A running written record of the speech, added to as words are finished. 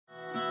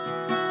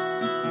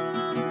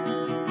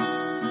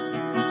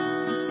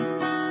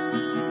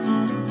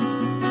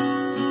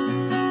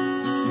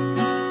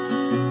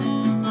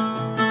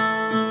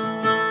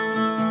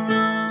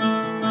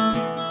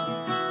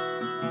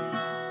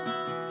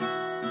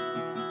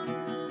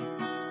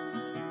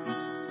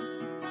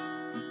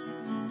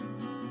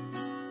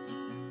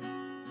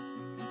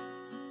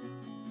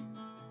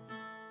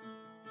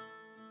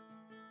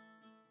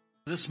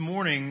This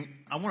morning,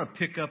 I want to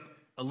pick up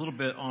a little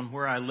bit on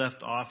where I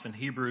left off in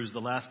Hebrews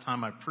the last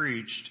time I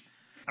preached.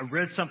 I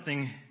read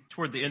something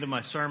toward the end of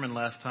my sermon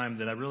last time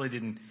that I really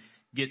didn't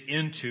get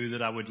into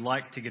that I would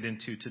like to get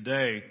into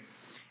today.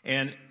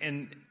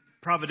 And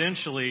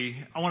providentially,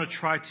 I want to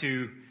try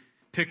to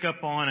pick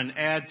up on and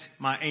add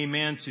my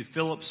amen to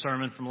Philip's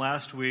sermon from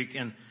last week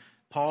and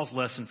Paul's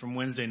lesson from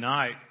Wednesday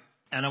night.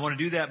 And I want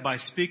to do that by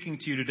speaking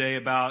to you today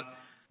about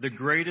the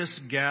greatest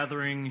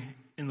gathering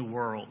in the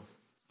world,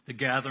 the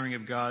gathering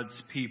of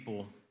God's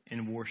people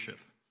in worship.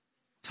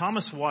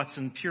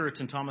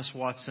 Puritan Thomas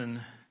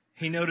Watson,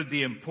 he noted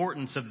the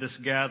importance of this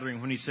gathering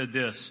when he said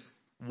this: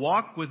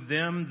 "Walk with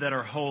them that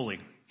are holy.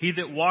 He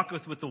that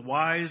walketh with the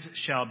wise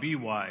shall be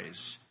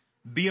wise.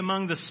 Be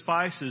among the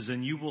spices,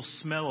 and you will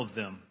smell of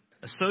them.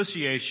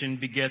 Association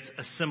begets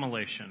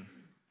assimilation.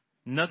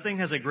 Nothing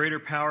has a greater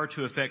power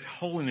to effect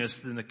holiness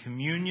than the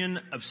communion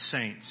of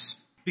saints.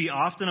 Be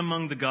often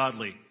among the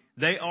godly.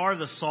 They are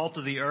the salt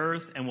of the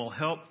earth and will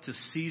help to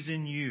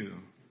season you.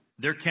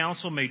 Their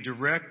counsel may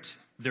direct,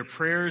 their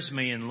prayers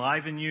may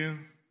enliven you.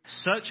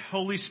 Such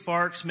holy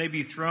sparks may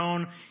be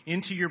thrown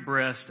into your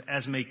breast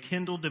as may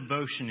kindle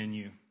devotion in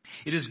you.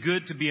 It is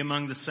good to be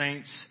among the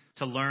saints,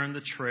 to learn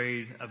the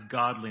trade of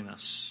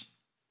godliness."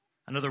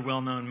 Another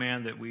well-known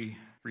man that we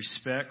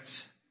respect,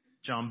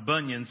 John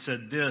Bunyan,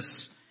 said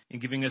this in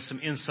giving us some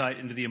insight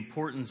into the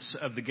importance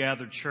of the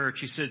gathered church.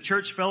 He said,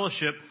 "Church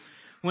fellowship,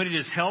 when it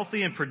is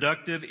healthy and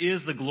productive,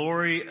 is the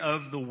glory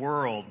of the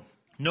world.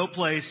 No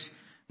place,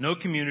 no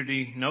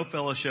community, no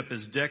fellowship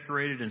is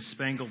decorated and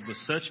spangled with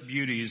such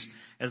beauties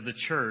as the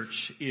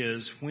church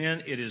is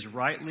when it is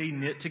rightly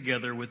knit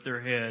together with their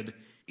head,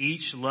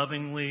 each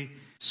lovingly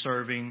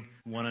serving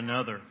one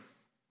another."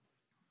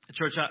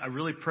 Church, I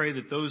really pray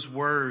that those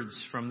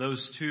words from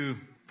those two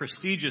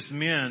prestigious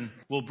men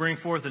will bring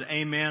forth an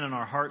amen in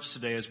our hearts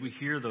today as we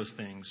hear those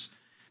things.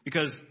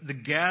 Because the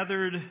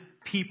gathered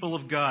people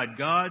of God,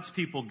 God's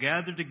people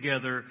gathered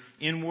together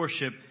in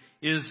worship,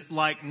 is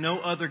like no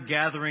other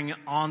gathering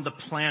on the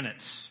planet.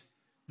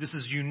 This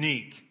is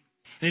unique.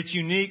 And it's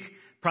unique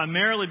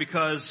primarily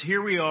because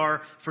here we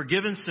are,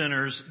 forgiven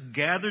sinners,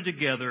 gathered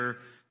together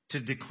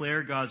to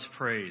declare God's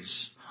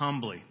praise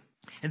humbly.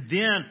 And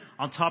then,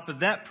 on top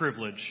of that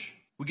privilege,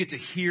 we get to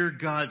hear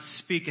God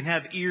speak and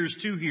have ears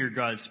to hear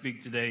God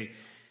speak today.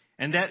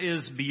 And that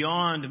is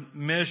beyond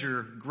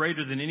measure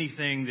greater than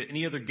anything that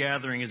any other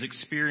gathering is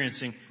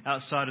experiencing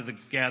outside of the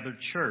gathered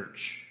church.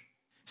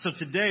 So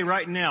today,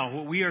 right now,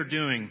 what we are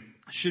doing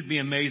should be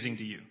amazing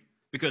to you.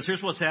 Because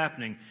here's what's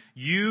happening.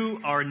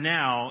 You are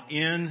now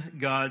in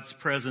God's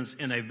presence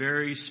in a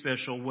very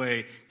special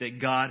way that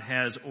God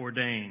has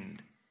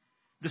ordained.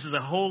 This is a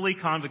holy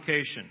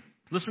convocation.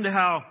 Listen to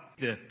how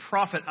the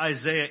prophet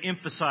Isaiah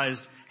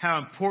emphasized how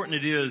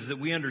important it is that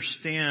we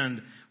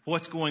understand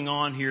what's going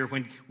on here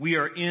when we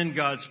are in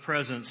God's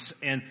presence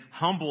and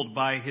humbled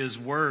by His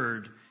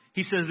word.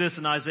 He says this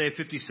in Isaiah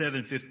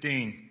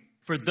 57:15.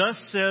 "For thus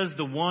says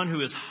the one who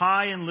is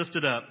high and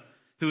lifted up,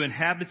 who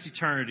inhabits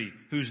eternity,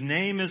 whose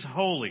name is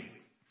holy.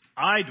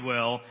 I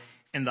dwell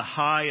in the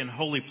high and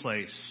holy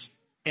place,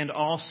 and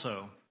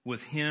also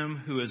with him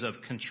who is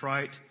of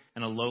contrite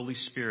and a lowly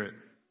spirit."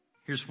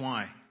 Here's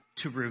why: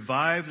 to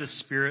revive the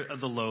spirit of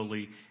the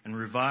lowly and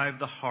revive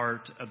the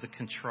heart of the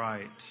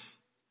contrite.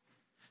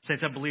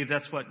 Saints, I believe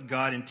that's what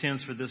God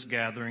intends for this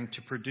gathering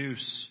to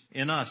produce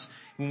in us.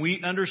 When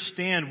we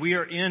understand we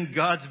are in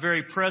God's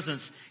very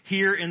presence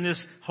here in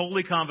this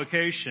holy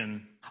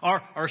convocation,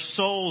 our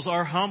souls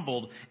are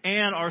humbled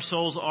and our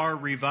souls are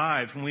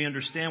revived when we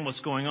understand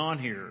what's going on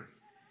here.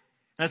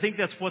 And I think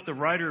that's what the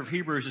writer of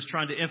Hebrews is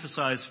trying to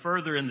emphasize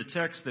further in the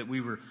text that we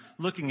were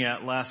looking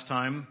at last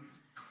time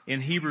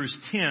in Hebrews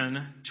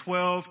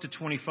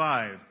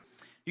 10:12-25.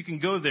 You can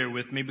go there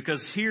with me,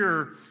 because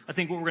here I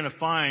think what we're going to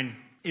find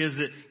is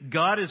that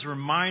God is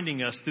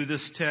reminding us through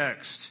this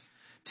text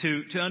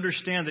to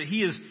understand that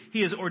He has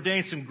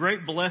ordained some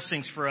great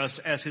blessings for us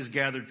as His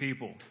gathered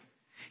people.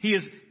 He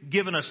has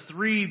given us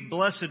 3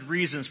 blessed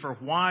reasons for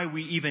why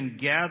we even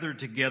gather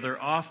together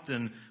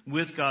often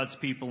with God's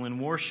people in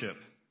worship.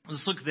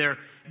 Let's look there,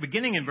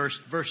 beginning in verse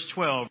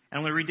 12, and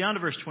I'm going to read down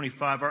to verse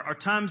 25. Our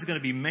time is going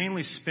to be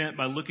mainly spent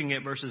by looking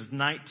at verses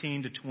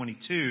 19 to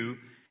 22,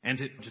 and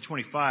to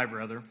 25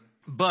 rather.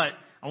 But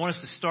I want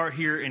us to start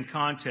here in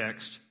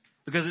context,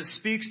 because it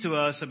speaks to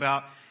us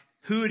about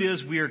who it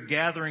is we are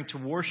gathering to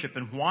worship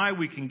and why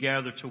we can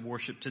gather to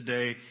worship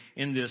today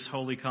in this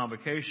holy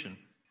convocation.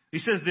 He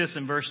says this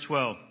in verse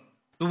 12.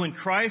 "But when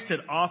Christ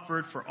had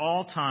offered for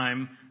all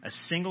time a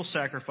single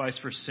sacrifice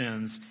for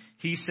sins,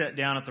 He sat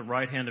down at the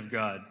right hand of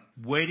God,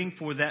 waiting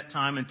for that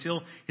time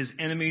until His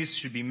enemies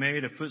should be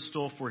made a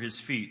footstool for His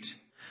feet.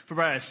 For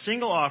by a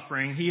single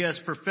offering He has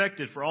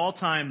perfected for all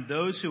time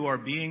those who are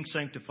being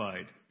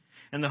sanctified.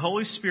 And the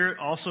Holy Spirit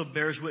also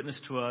bears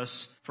witness to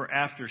us, for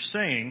after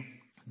saying,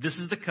 'This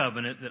is the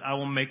covenant that I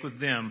will make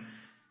with them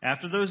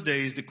after those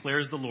days,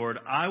 declares the Lord,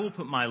 I will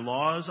put my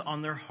laws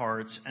on their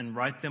hearts and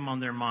write them on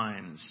their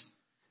minds.'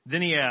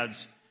 Then He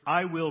adds,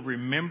 'I will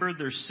remember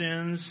their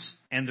sins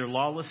and their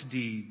lawless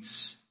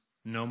deeds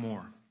no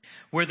more.'"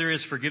 Where there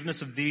is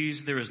forgiveness of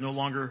these, there is no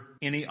longer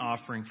any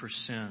offering for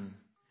sin.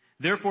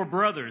 Therefore,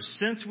 brothers,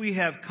 since we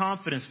have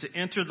confidence to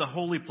enter the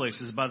holy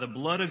places by the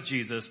blood of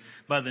Jesus,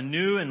 by the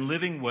new and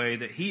living way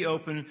that He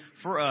opened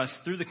for us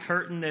through the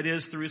curtain that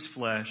is through His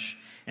flesh,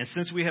 and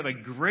since we have a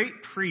great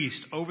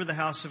priest over the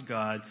house of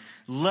God,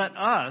 let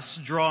us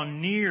draw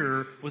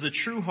near with a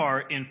true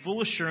heart in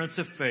full assurance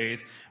of faith,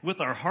 with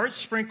our hearts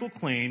sprinkled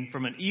clean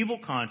from an evil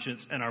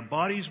conscience and our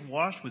bodies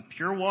washed with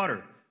pure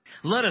water.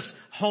 Let us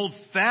hold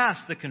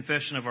fast the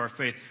confession of our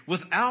faith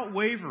without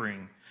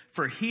wavering,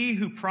 for He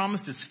who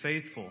promised is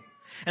faithful.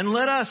 And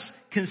let us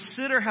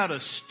consider how to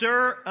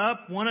stir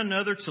up one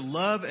another to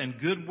love and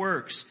good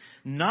works,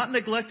 not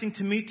neglecting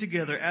to meet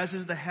together, as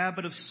is the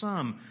habit of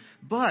some,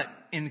 but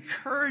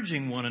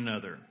encouraging one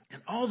another,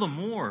 and all the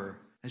more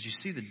as you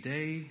see the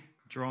day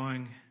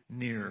drawing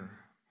near.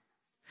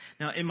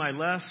 Now, in my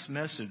last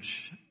message,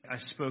 I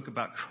spoke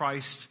about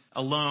Christ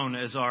alone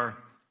as our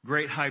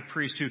great high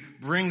priest who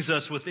brings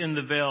us within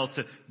the veil,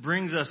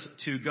 brings us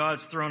to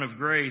God's throne of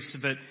grace.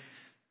 But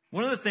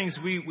one of the things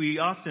we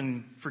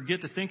often forget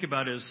to think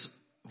about is,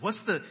 what's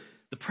the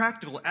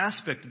practical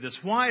aspect of this?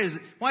 Why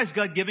is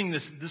God giving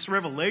this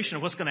revelation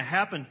of what's going to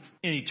happen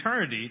in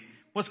eternity,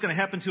 what's going to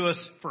happen to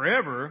us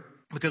forever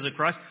because of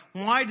Christ?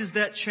 Why does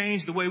that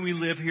change the way we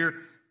live here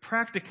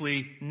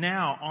practically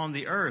now on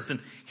the earth? And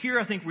here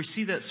I think we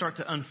see that start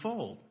to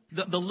unfold.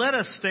 The let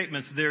us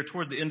statements there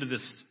toward the end of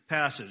this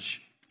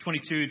passage,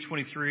 22,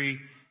 23,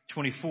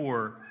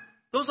 24,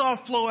 those all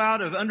flow out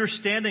of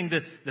understanding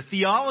the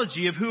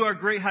theology of who our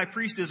great high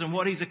priest is and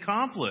what He's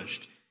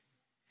accomplished.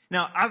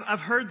 Now, I've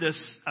heard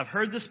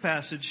this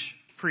passage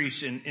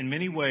preached in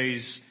many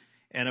ways,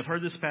 and I've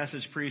heard this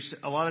passage preached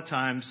a lot of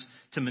times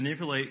to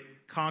manipulate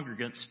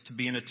congregants to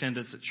be in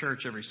attendance at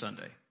church every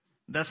Sunday.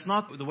 That's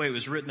not the way it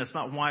was written. That's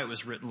not why it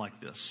was written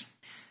like this.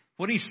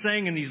 What he's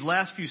saying in these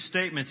last few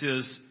statements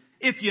is,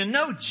 if you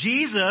know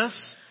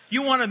Jesus,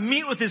 you want to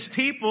meet with His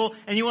people,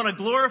 and you want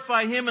to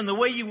glorify Him in the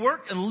way you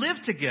work and live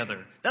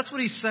together. That's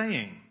what he's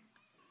saying.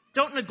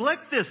 Don't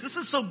neglect this. This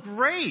is so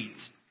great.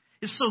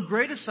 It's so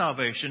great a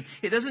salvation.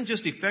 It doesn't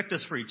just affect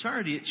us for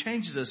eternity. It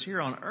changes us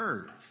here on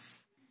earth.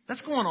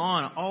 That's going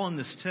on all in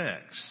this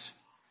text.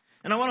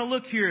 And I want to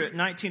look here at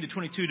 19 to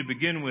 22 to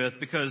begin with,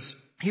 because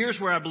here's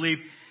where I believe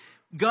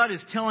God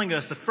is telling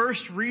us the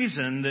first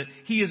reason that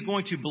He is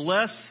going to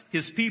bless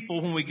His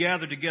people when we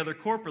gather together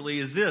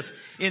corporately is this.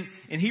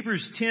 In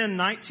Hebrews 10,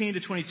 19 to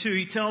 22,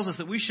 He tells us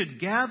that we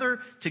should gather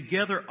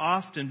together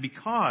often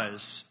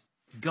because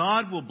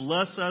God will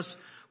bless us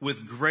with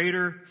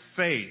greater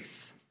faith.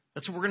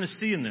 That's what we're going to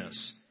see in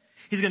this.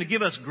 He's going to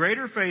give us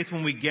greater faith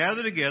when we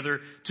gather together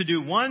to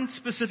do one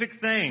specific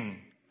thing,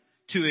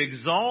 to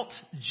exalt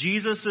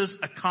Jesus'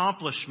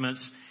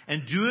 accomplishments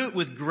and do it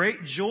with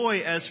great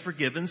joy as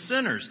forgiven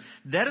sinners.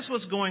 That is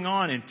what's going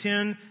on in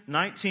 10,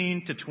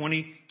 19 to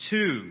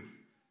 22.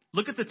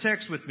 Look at the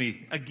text with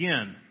me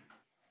again.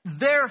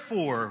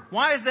 Therefore,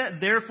 why is that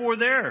therefore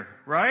there,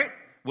 right?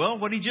 Well,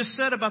 what he just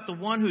said about the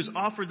one who's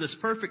offered this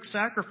perfect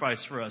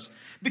sacrifice for us.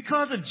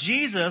 Because of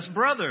Jesus,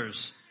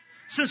 brothers,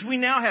 since we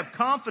now have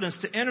confidence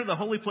to enter the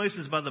holy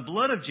places by the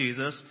blood of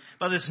Jesus,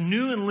 by this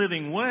new and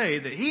living way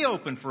that He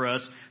opened for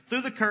us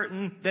through the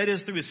curtain, that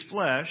is through His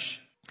flesh,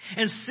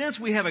 and since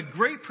we have a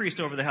great priest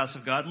over the house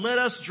of God, let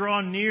us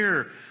draw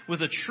near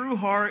with a true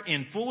heart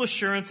in full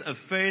assurance of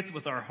faith,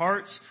 with our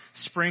hearts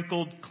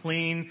sprinkled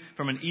clean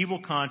from an evil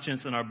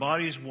conscience and our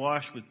bodies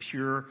washed with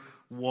pure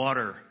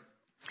water.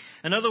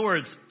 In other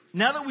words,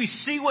 now that we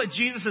see what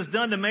Jesus has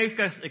done to make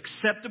us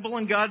acceptable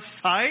in God's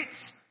sight,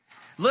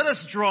 let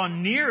us draw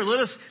near.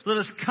 Let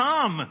us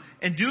come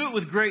and do it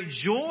with great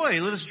joy.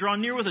 Let us draw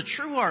near with a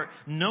true heart,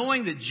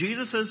 knowing that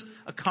Jesus'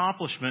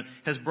 accomplishment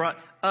has brought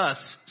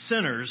us,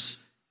 sinners,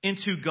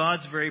 into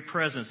God's very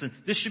presence. And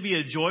this should be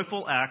a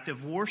joyful act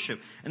of worship.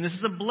 And this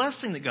is a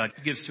blessing that God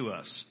gives to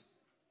us.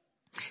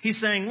 He's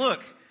saying, look,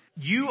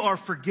 you are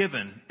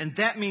forgiven. And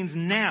that means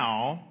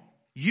now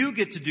you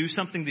get to do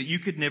something that you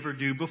could never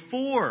do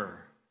before.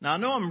 Now, I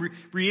know I'm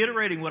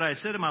reiterating what I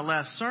said in my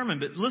last sermon,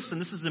 but listen,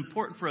 this is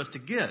important for us to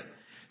get.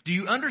 Do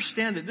you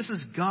understand that this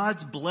is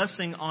God's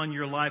blessing on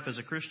your life as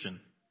a Christian?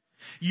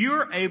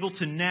 You're able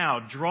to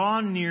now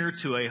draw near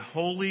to a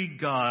holy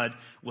God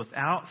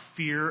without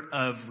fear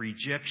of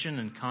rejection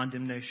and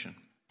condemnation.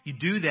 You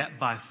do that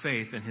by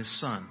faith in His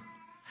Son.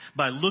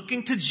 By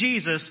looking to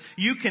Jesus,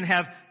 you can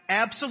have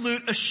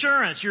absolute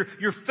assurance.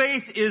 Your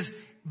faith is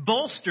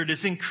bolstered.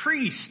 It's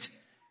increased.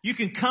 You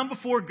can come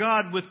before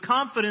God with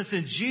confidence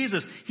in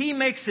Jesus. He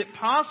makes it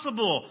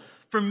possible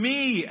for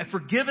me, a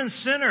forgiven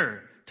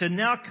sinner, to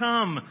now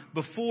come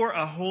before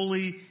a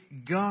holy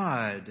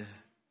God.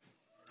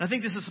 I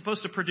think this is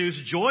supposed to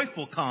produce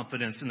joyful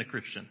confidence in the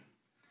Christian.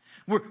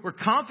 We're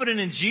confident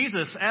in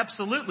Jesus,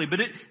 absolutely, but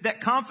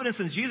that confidence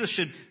in Jesus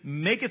should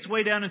make its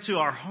way down into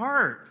our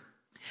heart.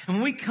 And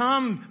when we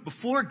come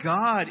before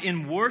God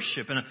in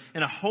worship,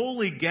 in a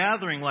holy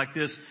gathering like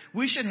this,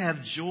 we should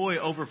have joy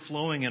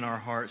overflowing in our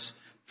hearts,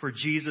 for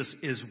Jesus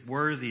is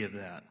worthy of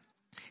that.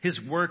 His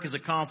work has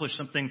accomplished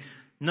something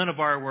none of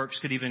our works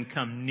could even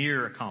come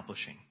near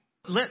accomplishing.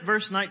 Let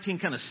verse 19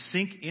 kind of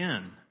sink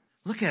in.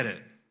 Look at it.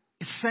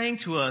 It's saying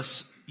to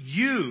us,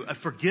 you, a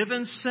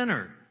forgiven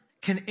sinner,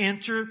 can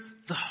enter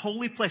the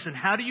holy place. And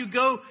how do you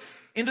go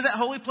into that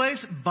holy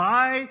place?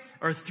 By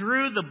or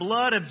through the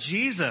blood of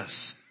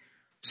Jesus.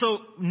 So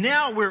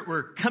now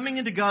we're coming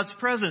into God's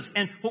presence,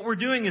 and what we're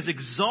doing is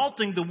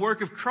exalting the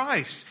work of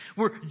Christ.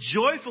 We're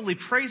joyfully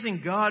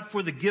praising God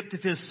for the gift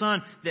of His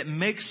Son that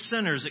makes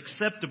sinners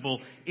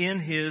acceptable in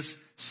His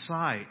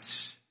sight.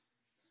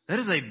 That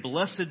is a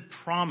blessed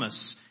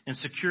promise and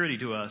security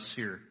to us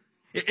here.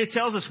 It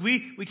tells us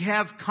we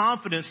have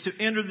confidence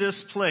to enter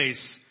this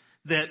place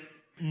that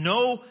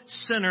no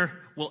sinner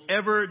will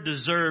ever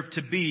deserve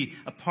to be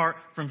apart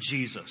from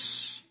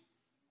Jesus.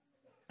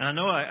 And I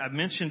know I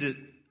mentioned it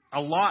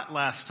a lot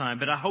last time,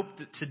 but I hope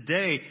that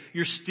today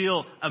you're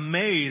still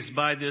amazed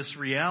by this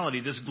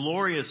reality, this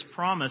glorious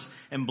promise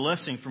and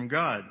blessing from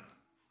God.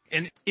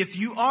 And if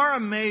you are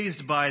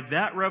amazed by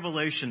that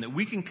revelation that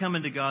we can come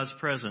into God's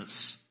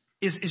presence,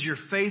 is your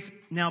faith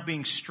now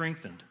being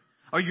strengthened?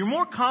 Are you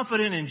more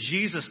confident in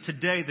Jesus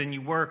today than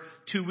you were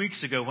 2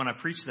 weeks ago when I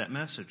preached that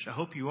message? I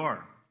hope you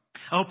are.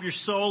 I hope your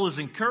soul is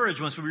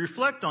encouraged once we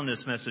reflect on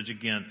this message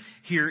again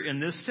here in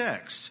this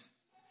text.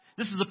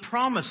 This is a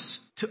promise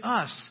to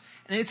us.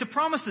 And it's a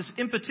promise that's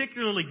in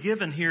particularly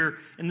given here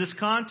in this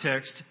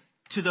context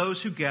to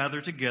those who gather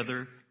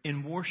together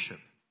in worship.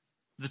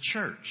 The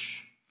church.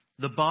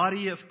 The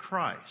body of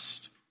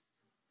Christ.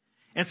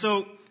 And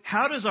so,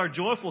 how does our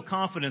joyful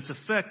confidence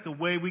affect the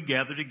way we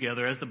gather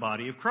together as the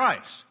body of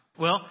Christ?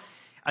 Well,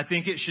 I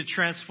think it should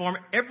transform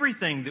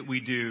everything that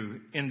we do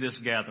in this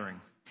gathering.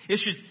 It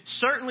should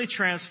certainly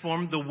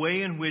transform the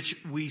way in which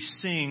we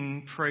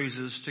sing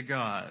praises to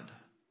God.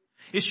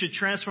 It should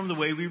transform the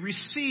way we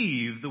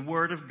receive the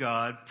Word of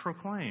God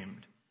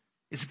proclaimed.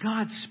 It's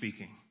God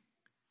speaking.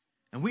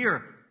 And we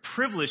are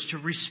privileged to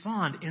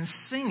respond in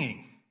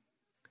singing.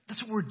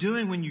 That's what we're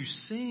doing when you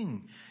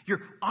sing.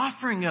 You're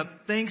offering up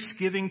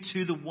thanksgiving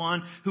to the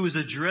one who has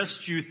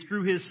addressed you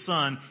through His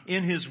Son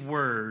in His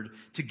Word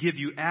to give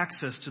you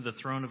access to the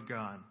throne of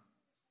God.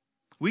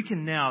 We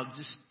can now,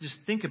 just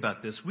think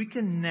about this, we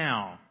can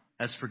now,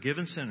 as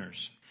forgiven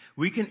sinners,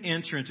 we can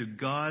enter into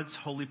God's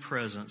holy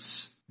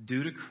presence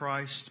due to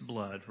Christ's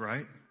blood,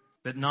 right?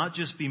 But not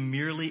just be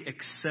merely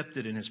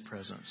accepted in His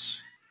presence,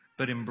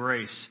 but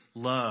embraced,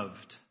 loved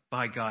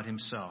by God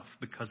Himself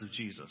because of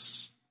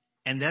Jesus.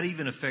 And that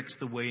even affects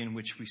the way in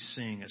which we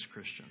sing as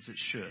Christians. It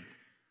should.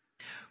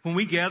 When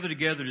we gather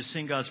together to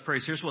sing God's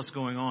praise, here's what's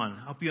going on.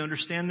 I hope you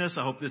understand this.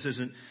 I hope this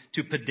isn't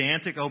too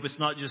pedantic. I hope it's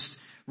not just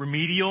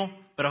remedial,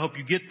 but I hope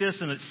you get this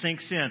and it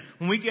sinks in.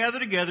 When we gather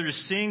together to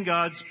sing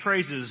God's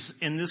praises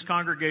in this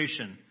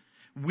congregation,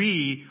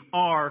 we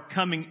are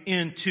coming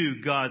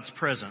into God's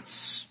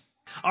presence.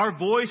 Our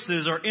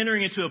voices are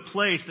entering into a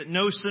place that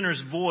no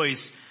sinner's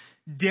voice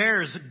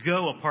dares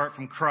go apart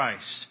from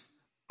Christ.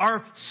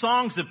 Our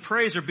songs of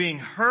praise are being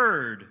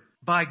heard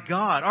by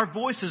God. Our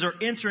voices are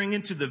entering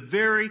into the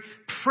very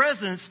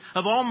presence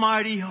of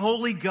Almighty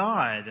Holy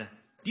God.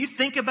 Do you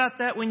think about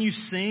that when you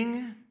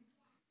sing?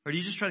 Or do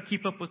you just try to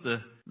keep up with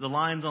the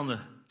lines on the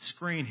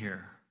screen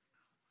here?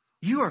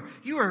 You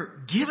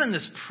are given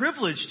this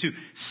privilege to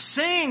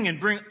sing and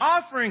bring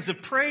offerings of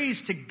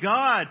praise to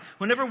God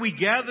whenever we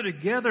gather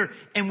together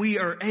and we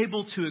are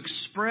able to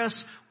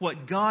express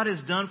what God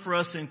has done for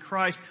us in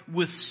Christ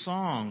with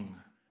song.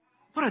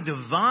 What a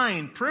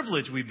divine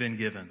privilege we've been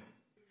given.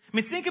 I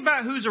mean, think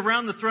about who's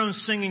around the throne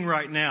singing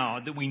right now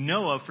that we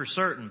know of for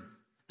certain.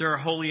 There are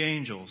holy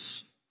angels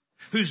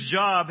whose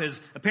job has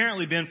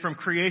apparently been from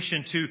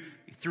creation to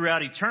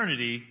throughout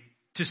eternity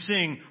to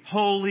sing,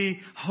 holy,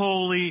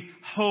 holy,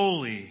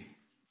 holy.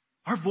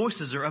 Our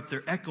voices are up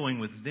there echoing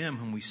with them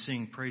when we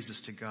sing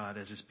praises to God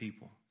as His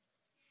people.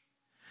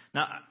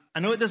 Now, I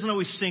know it doesn't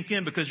always sink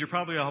in because you're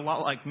probably a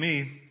lot like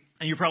me,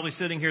 and you're probably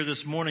sitting here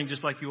this morning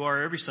just like you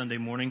are every Sunday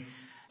morning,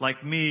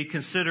 like me,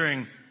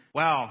 considering,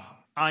 wow,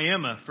 I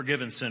am a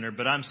forgiven sinner,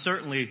 but I'm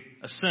certainly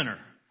a sinner.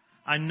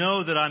 I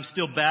know that I'm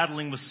still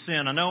battling with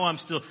sin. I know I'm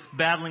still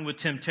battling with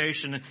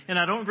temptation, and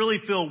I don't really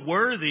feel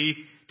worthy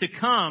to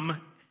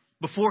come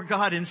before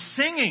God in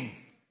singing.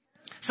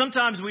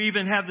 Sometimes we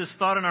even have this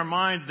thought in our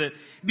minds that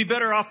it'd be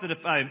better off that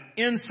if I'm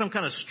in some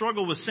kind of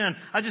struggle with sin,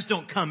 I just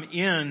don't come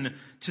in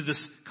to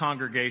this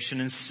congregation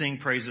and sing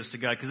praises to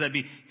God, because that'd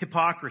be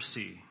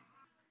hypocrisy.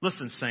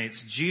 Listen,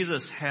 saints,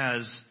 Jesus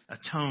has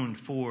atoned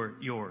for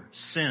your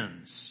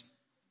sins.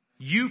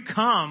 You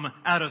come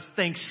out of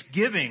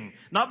thanksgiving,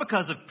 not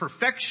because of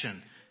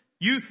perfection.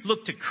 You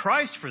look to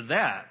Christ for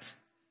that.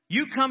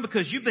 You come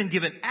because you've been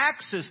given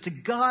access to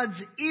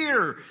God's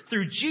ear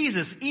through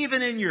Jesus,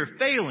 even in your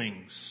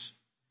failings.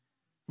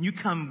 You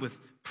come with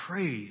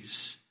praise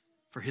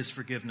for His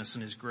forgiveness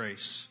and His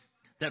grace.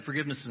 That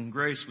forgiveness and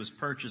grace was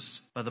purchased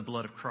by the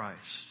blood of Christ.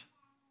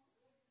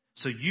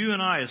 So you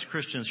and I as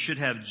Christians should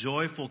have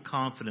joyful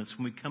confidence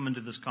when we come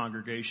into this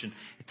congregation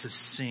to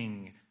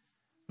sing.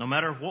 No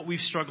matter what we've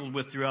struggled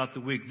with throughout the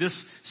week,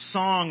 this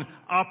song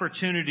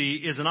opportunity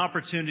is an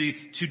opportunity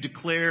to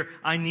declare,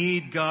 I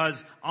need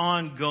God's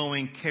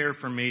ongoing care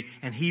for me,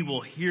 and He will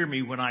hear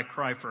me when I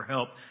cry for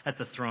help at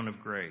the throne of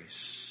grace.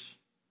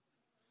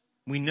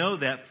 We know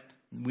that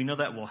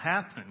will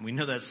happen. We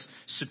know that's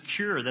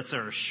secure. That's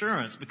our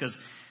assurance because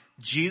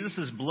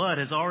Jesus' blood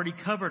has already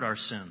covered our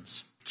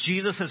sins.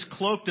 Jesus has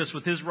cloaked us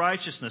with His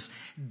righteousness.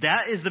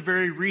 That is the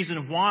very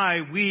reason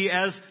why we,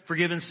 as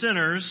forgiven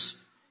sinners,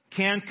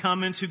 can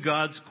come into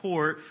God's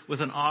court with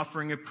an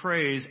offering of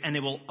praise, and it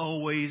will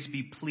always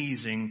be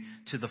pleasing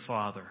to the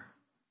Father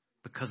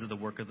because of the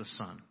work of the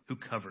Son who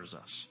covers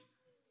us.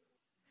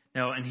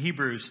 Now, in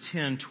Hebrews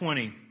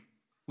 10:20,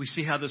 we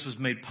see how this was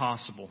made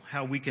possible,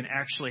 how we can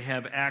actually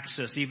have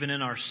access, even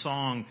in our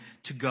song,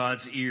 to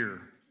God's ear.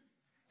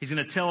 He's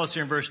going to tell us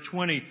here in verse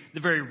 20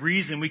 the very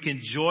reason we can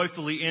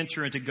joyfully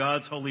enter into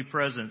God's holy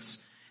presence.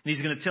 And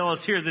He's going to tell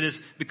us here that it's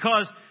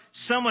because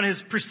someone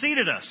has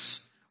preceded us.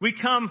 We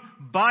come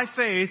by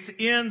faith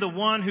in the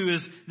one who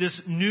is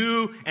this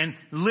new and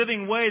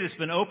living way that's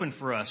been opened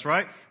for us,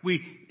 right?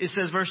 It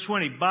says, verse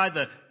 20, by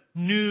the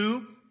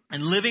new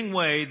and living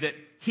way that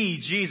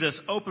He, Jesus,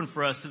 opened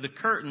for us through the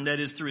curtain that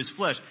is through His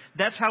flesh.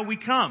 That's how we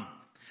come.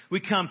 We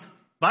come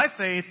by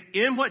faith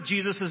in what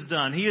Jesus has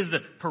done. He is the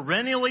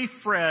perennially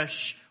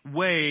fresh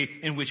way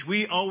in which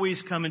we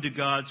always come into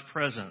God's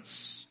presence.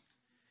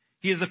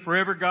 He is the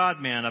forever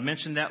God-man. I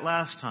mentioned that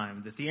last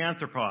time, the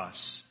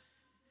Theanthropos.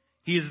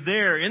 He is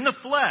there in the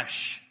flesh,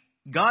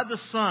 God the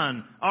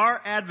Son,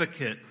 our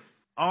advocate,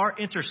 our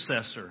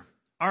intercessor,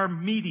 our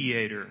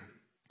mediator,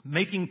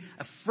 making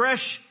a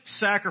fresh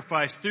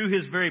sacrifice through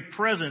His very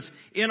presence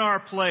in our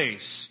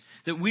place,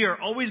 that we are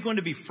always going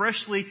to be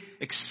freshly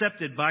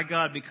accepted by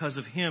God because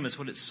of Him, is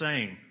what it's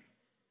saying.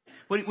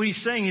 What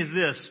He's saying is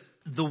this: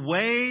 the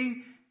way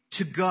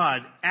to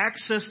God,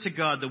 access to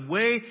God, the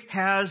way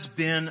has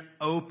been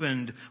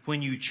opened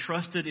when you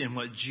trusted in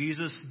what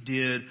Jesus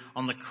did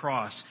on the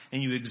cross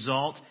and you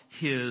exalt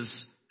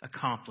His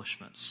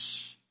accomplishments.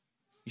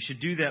 You should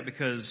do that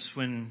because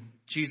when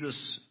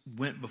Jesus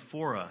went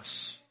before us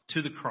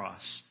to the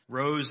cross,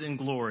 rose in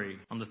glory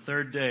on the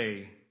third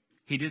day,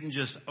 He didn't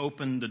just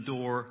open the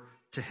door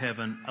to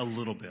heaven a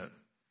little bit.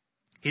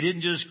 He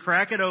didn't just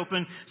crack it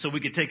open so we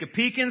could take a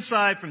peek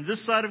inside from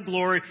this side of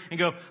glory and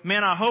go,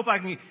 man, I hope I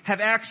can have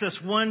access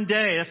one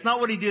day. That's not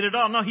what He did at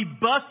all. No, He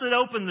busted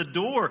open the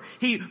door.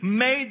 He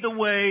made the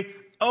way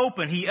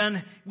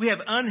open. We have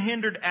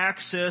unhindered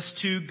access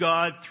to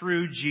God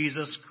through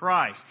Jesus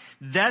Christ.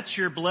 That's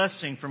your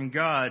blessing from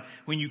God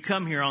when you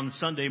come here on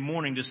Sunday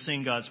morning to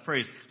sing God's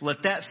praise.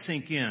 Let that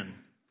sink in.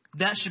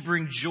 That should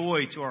bring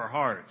joy to our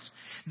hearts.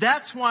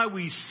 That's why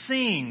we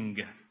sing.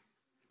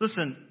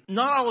 Listen,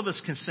 not all of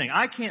us can sing.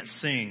 I can't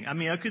sing. I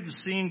mean, I couldn't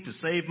sing to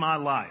save my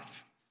life.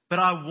 But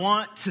I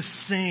want to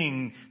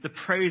sing the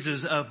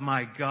praises of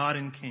my God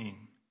and King.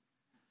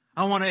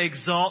 I want to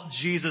exalt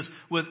Jesus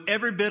with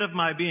every bit of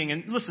my being.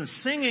 And listen,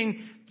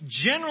 singing,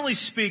 generally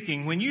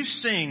speaking, when you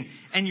sing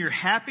and you're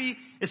happy,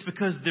 it's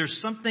because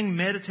there's something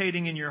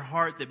meditating in your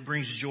heart that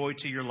brings joy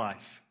to your life.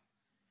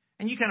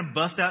 And you kind of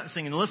bust out and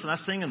sing. And listen, I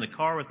sing in the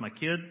car with my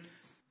kid.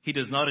 He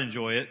does not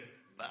enjoy it,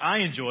 but I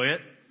enjoy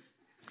it.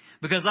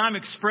 Because I'm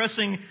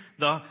expressing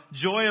the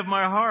joy of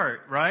my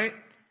heart, right?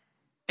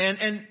 And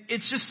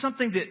it's just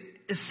something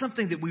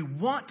that we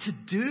want to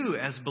do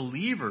as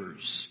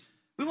believers.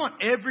 We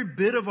want every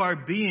bit of our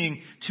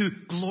being to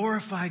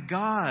glorify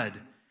God.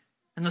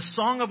 And the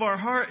song of our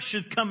heart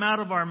should come out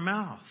of our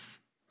mouth.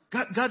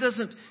 God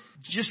doesn't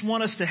just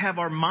want us to have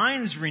our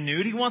minds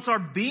renewed. He wants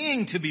our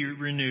being to be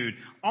renewed.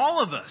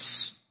 All of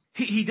us.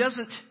 He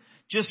doesn't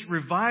just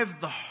revive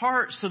the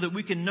heart so that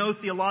we can know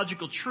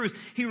theological truth.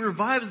 He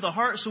revives the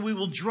heart so we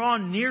will draw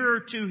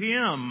nearer to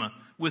Him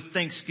with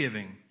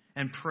thanksgiving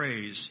and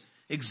praise,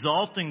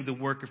 exalting the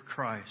work of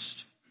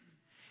Christ.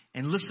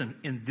 And listen,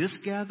 in this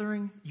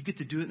gathering, you get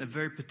to do it in a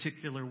very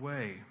particular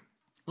way.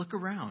 Look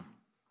around.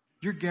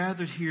 You're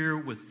gathered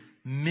here with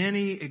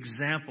many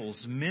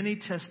examples, many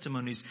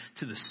testimonies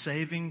to the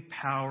saving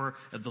power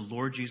of the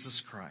Lord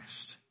Jesus Christ.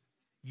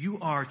 You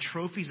are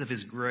trophies of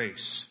His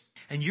grace.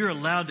 And you're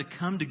allowed to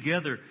come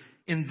together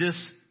in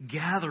this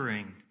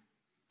gathering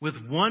with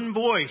one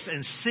voice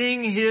and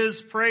sing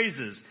His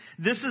praises.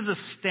 This is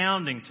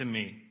astounding to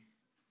me.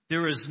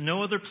 There is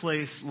no other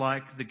place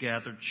like the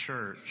gathered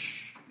church.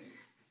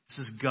 This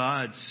is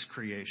God's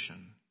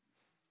creation.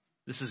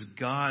 This is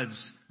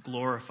God's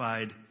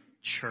glorified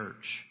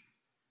church.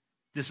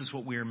 This is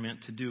what we are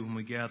meant to do when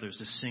we gather, is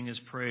to sing His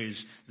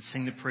praise, to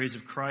sing the praise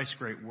of Christ's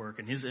great work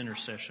and His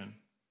intercession.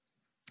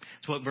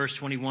 It's what verse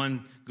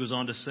 21 goes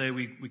on to say.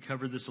 We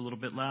covered this a little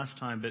bit last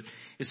time, but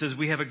it says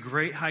we have a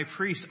great high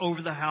priest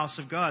over the house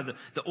of God,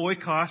 the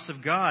oikos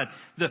of God,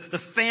 the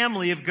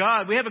family of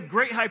God. We have a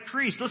great high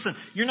priest. Listen,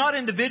 you're not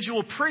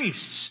individual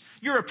priests.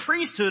 You're a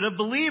priesthood of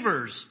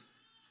believers.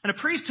 And a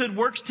priesthood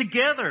works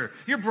together.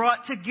 You're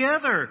brought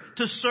together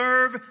to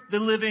serve the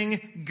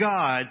living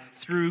God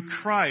through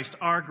Christ,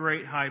 our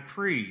great high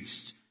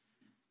priest.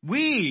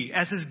 We,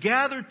 as His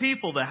gathered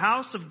people, the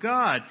house of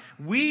God,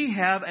 we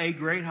have a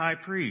great high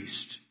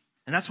priest.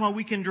 And that's why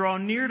we can draw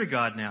near to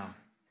God now.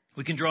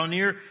 We can draw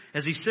near,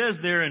 as He says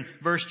there in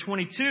verse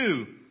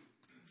 22,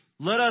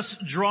 let us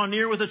draw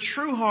near with a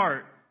true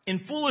heart,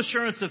 in full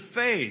assurance of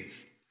faith,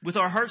 with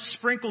our hearts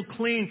sprinkled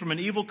clean from an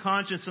evil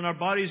conscience and our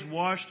bodies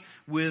washed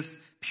with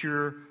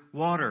pure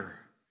water.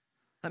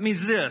 That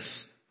means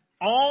this.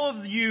 All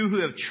of you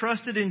who have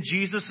trusted in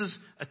Jesus'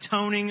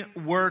 atoning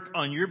work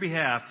on your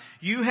behalf,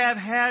 you have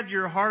had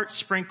your heart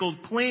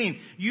sprinkled clean.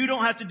 You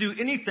don't have to do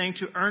anything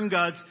to earn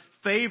God's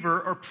favor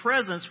or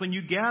presence when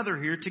you gather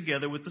here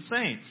together with the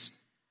saints.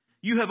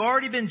 You have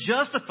already been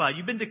justified.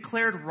 You've been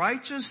declared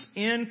righteous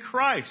in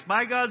Christ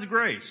by God's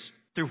grace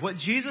through what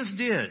Jesus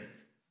did.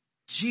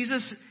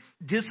 Jesus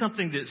did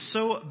something that's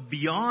so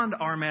beyond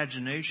our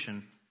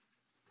imagination.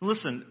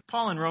 Listen,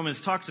 Paul in Romans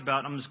talks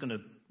about, I'm just going to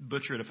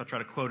butcher it if I try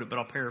to quote it, but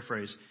I'll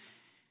paraphrase.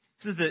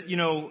 He says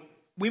that,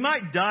 we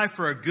might die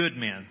for a good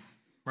man,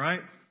 right?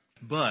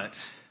 But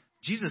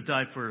Jesus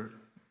died for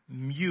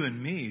you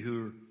and me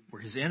who were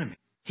His enemy.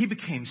 He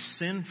became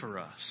sin for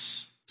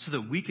us so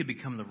that we could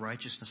become the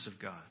righteousness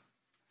of God.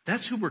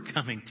 That's who we're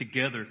coming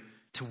together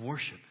to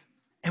worship.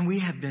 And we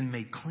have been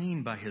made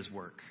clean by His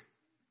work.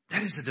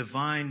 That is a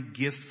divine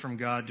gift from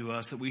God to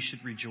us that we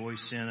should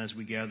rejoice in as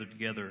we gather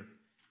together.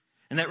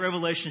 And that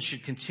revelation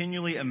should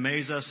continually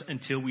amaze us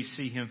until we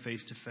see Him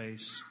face to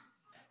face.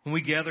 When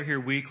we gather here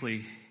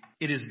weekly,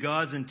 it is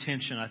God's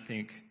intention, I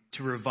think,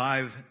 to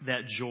revive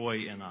that joy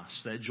in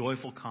us, that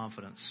joyful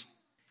confidence.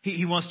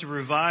 He wants to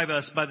revive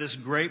us by this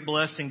great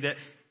blessing that,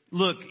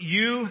 look,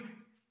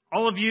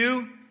 all of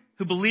you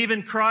who believe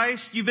in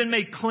Christ, you've been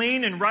made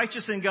clean and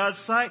righteous in God's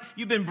sight.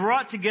 You've been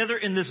brought together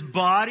in this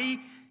body,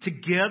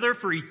 together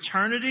for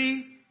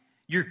eternity.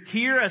 You're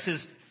here as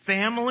His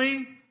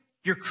family.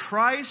 You're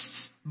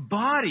Christ's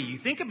body.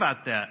 Think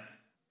about that.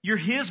 You're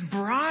His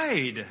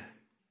bride.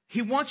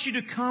 He wants you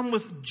to come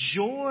with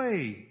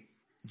joy,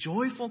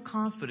 joyful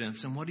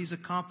confidence in what He's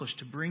accomplished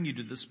to bring you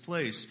to this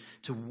place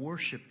to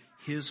worship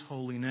His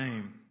holy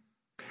name.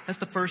 That's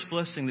the first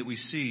blessing that we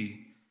see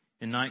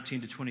in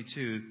 19 to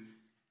 22.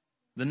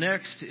 The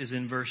next is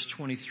in verse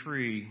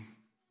 23.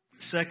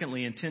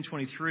 Secondly, in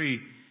 10:23,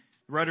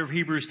 the writer of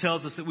Hebrews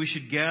tells us that we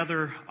should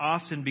gather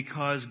often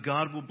because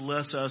God will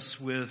bless us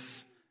with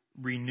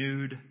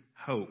renewed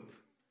hope.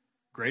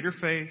 Greater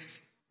faith,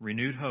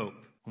 renewed hope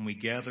when we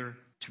gather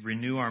to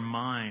renew our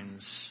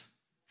minds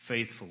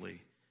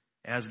faithfully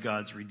as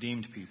God's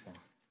redeemed people.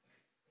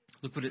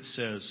 Look what it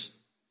says.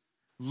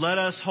 Let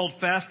us hold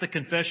fast the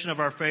confession of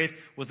our faith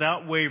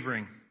without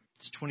wavering.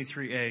 It's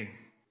 23a.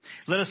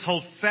 Let us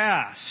hold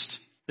fast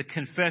the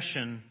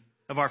confession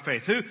of our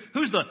faith.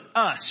 Who's the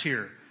us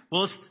here?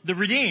 Well, it's the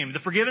redeemed, the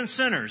forgiven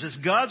sinners. It's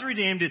God's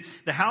redeemed. It's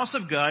the house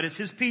of God. It's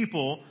His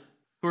people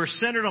who are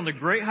centered on the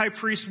great high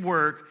priest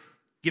work,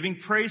 giving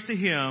praise to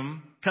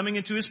Him, coming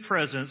into His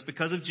presence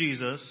because of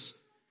Jesus.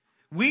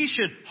 We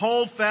should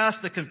hold fast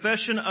the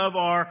confession of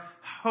our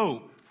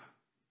hope.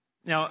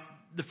 Now,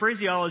 the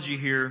phraseology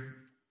here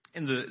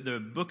in the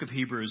book of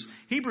Hebrews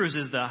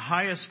is the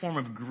highest form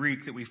of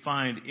Greek that we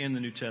find in the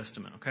New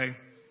Testament, okay?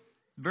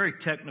 Very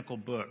technical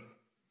book.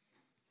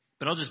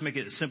 But I'll just make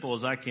it as simple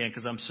as I can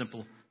because I'm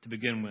simple to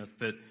begin with.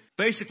 But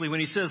basically, when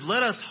he says,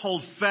 let us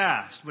hold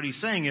fast, what he's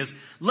saying is,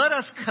 let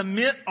us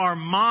commit our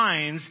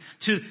minds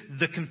to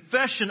the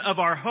confession of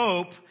our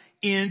hope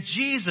in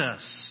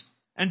Jesus.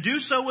 And do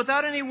so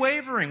without any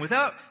wavering,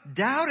 without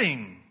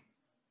doubting.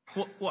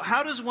 Well,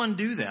 how does one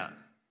do that?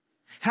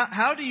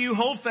 How do you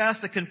hold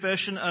fast the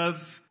confession of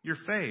your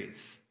faith?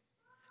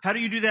 How do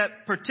you do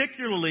that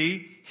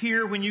particularly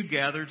here when you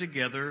gather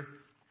together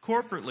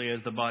corporately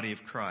as the body of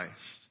Christ?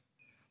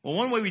 Well,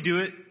 one way we do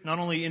it, not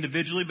only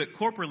individually but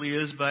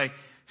corporately, is by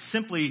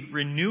simply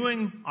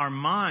renewing our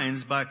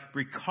minds by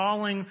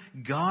recalling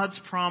God's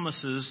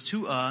promises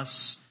to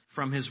us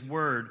from His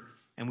Word.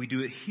 And we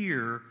do it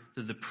here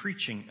through the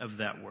preaching of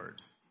that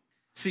Word.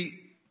 See,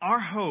 our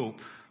hope,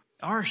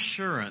 our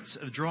assurance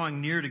of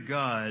drawing near to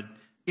God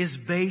is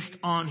based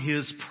on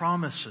His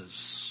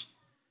promises.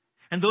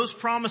 And those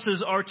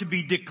promises are to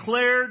be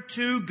declared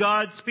to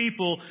God's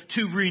people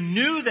to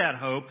renew that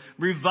hope,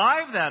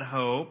 revive that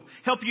hope,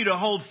 help you to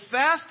hold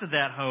fast to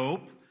that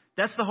hope.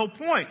 That's the whole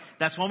point.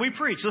 That's why we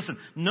preach. Listen,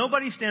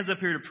 nobody stands up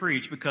here to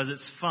preach because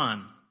it's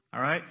fun.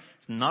 All right?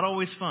 It's not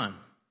always fun.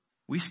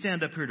 We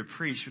stand up here to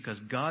preach because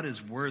God is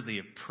worthy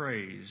of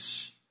praise,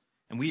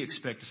 and we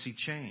expect to see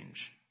change.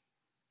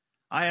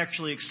 I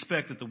actually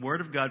expect that the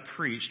Word of God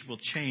preached will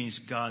change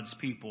God's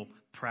people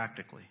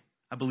practically.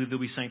 I believe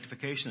there'll be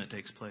sanctification that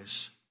takes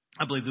place.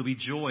 I believe there'll be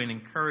joy and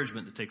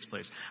encouragement that takes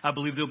place. I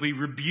believe there'll be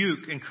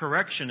rebuke and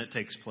correction that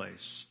takes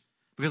place.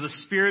 Because the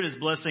Spirit is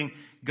blessing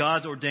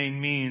God's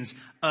ordained means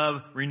of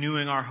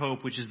renewing our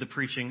hope, which is the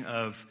preaching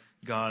of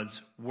God's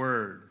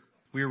Word.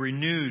 We are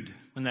renewed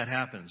when that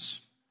happens.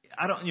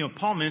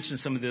 Paul mentioned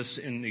some of this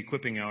in the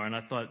equipping hour, and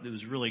I thought it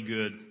was really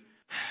good.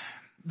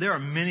 There are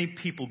many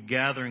people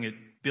gathering at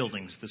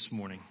buildings this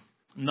morning.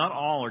 Not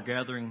all are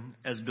gathering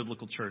as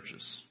biblical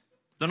churches.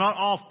 They're not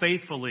all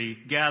faithfully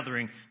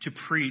gathering to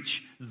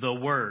preach the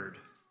word.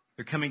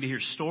 They're coming to hear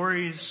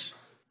stories,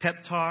 pep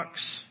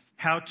talks,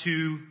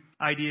 how-to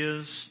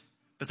ideas,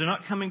 but they're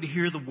not coming to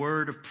hear the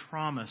word of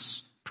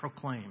promise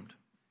proclaimed.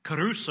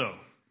 Caruso,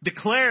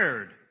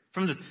 declared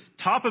from the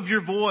top of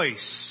your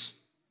voice.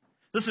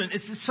 Listen,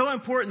 it's so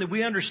important that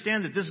we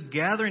understand that this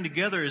gathering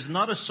together is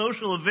not a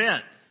social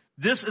event.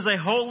 This is a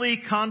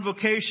holy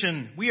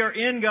convocation. We are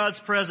in God's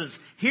presence,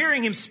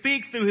 hearing Him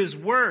speak through His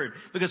Word.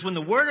 Because when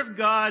the Word of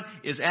God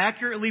is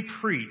accurately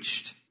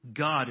preached,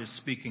 God is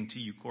speaking to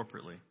you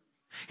corporately.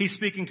 He's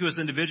speaking to us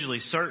individually,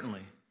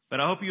 certainly.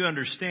 But I hope you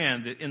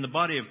understand that in the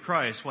body of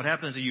Christ, what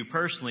happens to you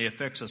personally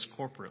affects us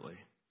corporately.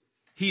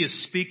 He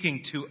is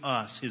speaking to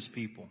us, His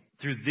people,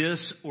 through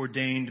this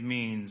ordained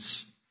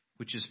means,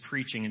 which is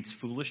preaching. It's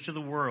foolish to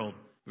the world,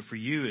 but for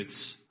you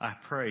it's, I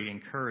pray,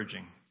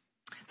 encouraging.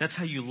 That's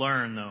how you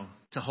learn, though,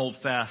 to hold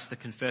fast the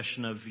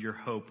confession of your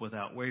hope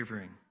without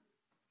wavering.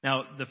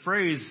 Now, the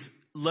phrase,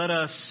 let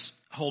us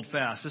hold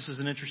fast, this is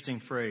an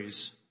interesting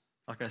phrase.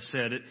 Like I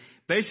said,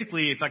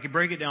 basically, if I could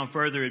break it down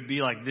further, it'd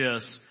be like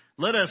this.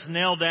 Let us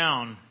nail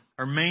down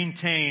or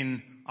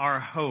maintain our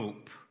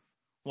hope.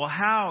 Well,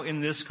 how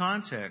in this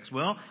context?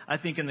 Well, I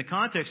think in the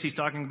context, he's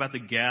talking about the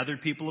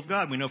gathered people of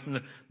God. We know from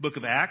the book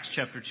of Acts,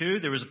 chapter 2,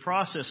 there was a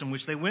process in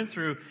which they went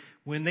through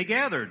when they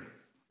gathered.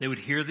 They would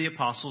hear the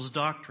apostles'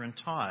 doctrine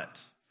taught.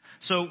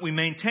 So we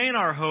maintain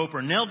our hope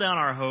or nail down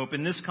our hope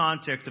in this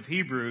context of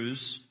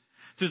Hebrews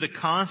through the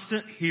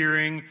constant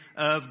hearing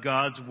of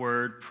God's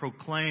word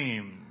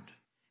proclaimed.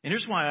 And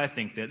here's why I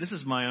think that. This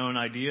is my own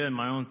idea and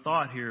my own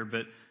thought here,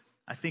 but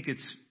I think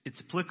it's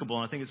applicable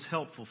and I think it's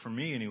helpful for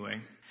me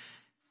anyway.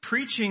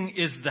 Preaching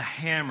is the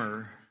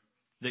hammer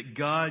that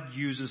God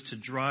uses to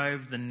drive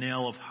the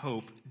nail of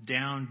hope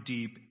down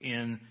deep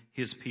in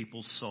His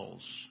people's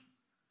souls.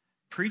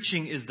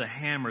 Preaching is the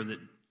hammer that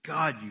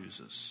God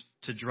uses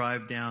to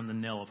drive down the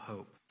nail of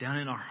hope, down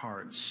in our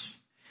hearts.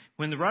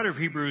 When the writer of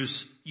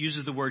Hebrews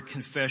uses the word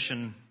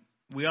confession,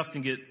 we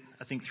often get,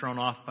 I think, thrown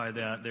off by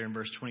that there in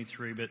verse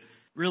 23. But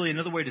really,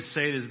 another way to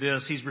say it is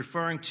this. He's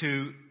referring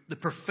to the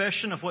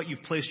profession of what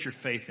you've placed your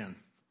faith in.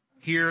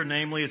 Here,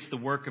 namely, it's the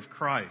work of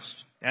Christ,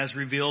 as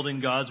revealed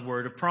in God's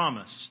word of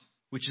promise,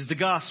 which is the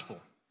gospel,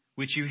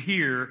 which you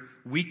hear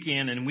week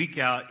in and week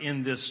out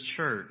in this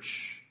church.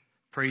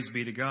 Praise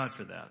be to God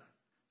for that.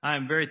 I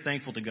am very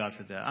thankful to God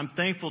for that. I'm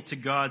thankful to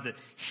God that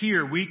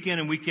here, week in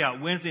and week out,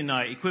 Wednesday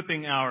night,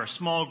 equipping our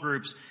small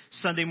groups,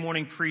 Sunday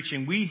morning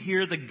preaching, we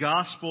hear the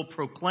gospel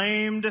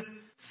proclaimed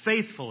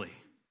faithfully.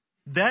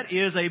 That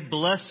is a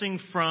blessing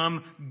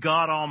from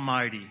God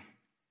Almighty.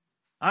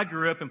 I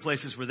grew up in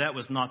places where that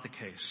was not the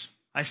case.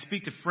 I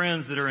speak to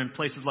friends that are in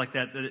places like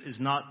that that is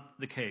not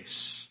the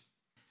case.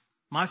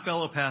 My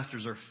fellow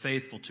pastors are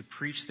faithful to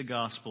preach the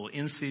gospel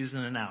in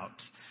season and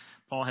out.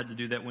 Paul had to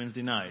do that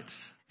Wednesday night.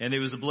 And it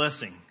was a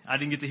blessing. I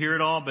didn't get to hear it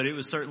all, but it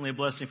was certainly a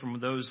blessing from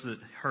those that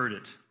heard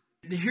it.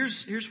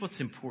 Here's what's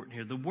important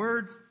here. The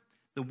word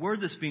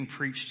that's being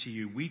preached to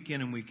you week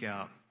in and week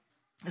out.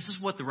 This is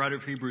what the writer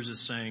of Hebrews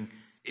is saying.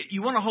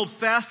 You want to hold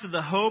fast to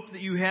the hope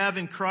that you have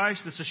in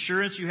Christ, this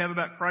assurance you have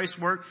about Christ's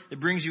work that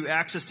brings you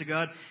access to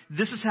God.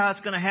 This is how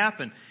it's going to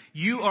happen.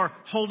 You are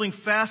holding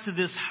fast to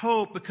this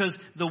hope because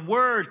the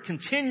Word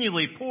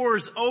continually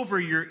pours over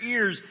your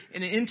ears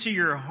and into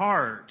your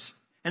heart.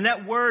 And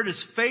that Word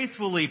is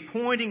faithfully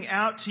pointing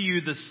out to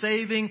you the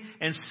saving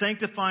and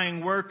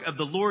sanctifying work of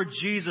the Lord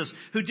Jesus,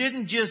 who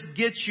didn't just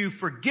get you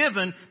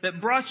forgiven,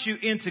 but brought you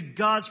into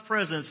God's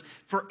presence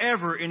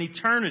forever in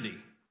eternity.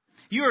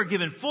 You are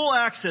given full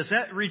access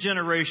at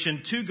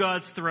regeneration to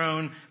God's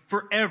throne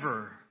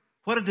forever.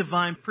 What a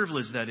divine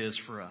privilege that is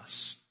for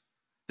us.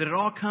 That it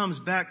all comes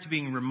back to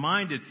being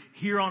reminded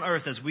here on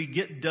earth as we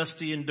get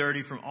dusty and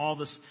dirty from all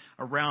this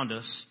around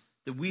us,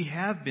 that we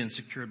have been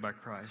secured by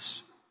Christ.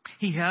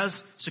 He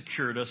has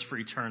secured us for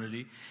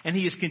eternity, and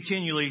He is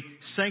continually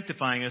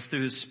sanctifying us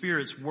through His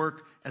Spirit's work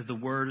as the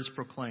Word is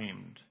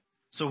proclaimed.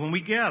 So when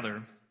we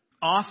gather,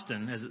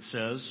 often, as it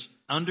says,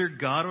 under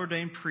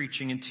God-ordained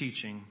preaching and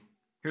teaching,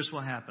 here's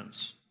what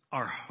happens.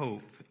 Our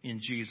hope in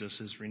Jesus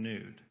is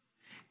renewed.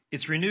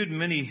 It's renewed in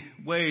many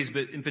ways,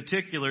 but in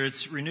particular,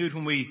 it's renewed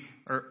when we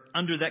are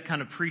under that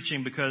kind of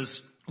preaching,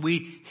 because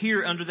we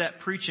here under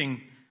that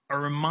preaching are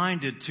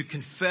reminded to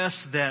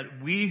confess that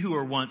we who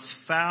were once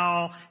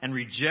foul and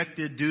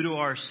rejected due to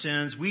our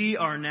sins, we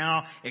are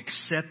now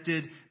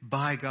accepted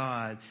by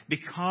God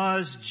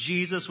because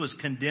Jesus was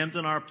condemned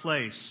in our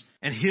place,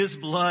 and His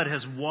blood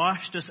has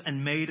washed us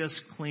and made us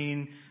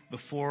clean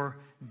before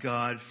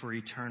God for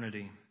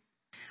eternity.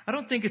 I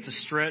don't think it's a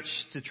stretch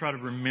to try to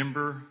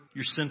remember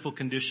your sinful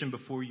condition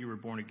before you were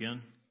born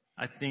again.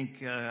 I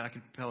think I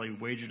could probably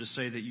wager to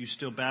say that you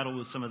still battle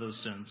with some of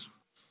those sins.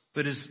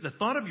 But is the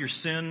thought of your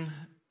sin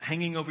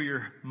hanging over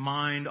your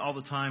mind all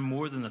the time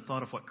more than the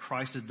thought of what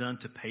Christ has done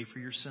to pay for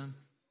your sin?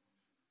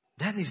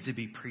 That needs to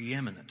be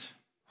preeminent.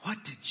 What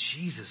did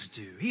Jesus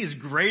do? He is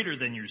greater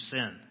than your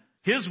sin.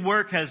 His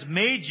work has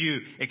made you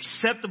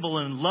acceptable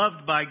and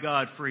loved by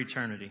God for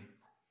eternity.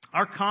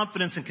 Our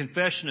confidence and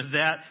confession of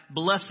that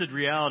blessed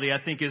reality,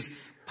 I think, is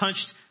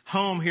punched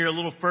home here a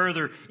little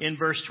further in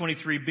verse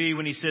 23b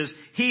when he says,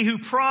 he who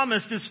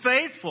promised is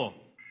faithful.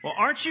 Well,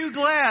 aren't you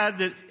glad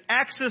that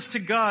access to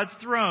God's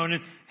throne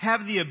and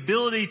have the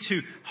ability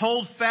to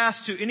hold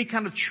fast to any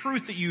kind of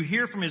truth that you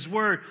hear from His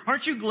Word?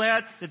 Aren't you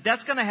glad that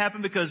that's going to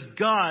happen because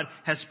God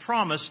has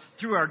promised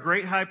through our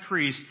great high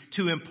priest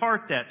to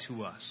impart that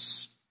to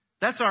us?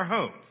 That's our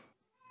hope.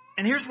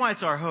 And here's why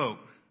it's our hope.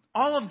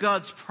 All of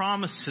God's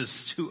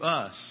promises to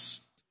us,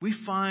 we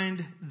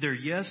find their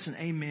yes and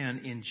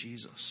amen in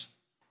Jesus.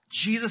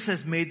 Jesus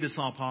has made this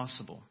all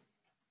possible.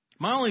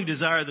 My only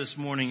desire this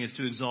morning is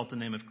to exalt the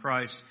name of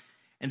Christ.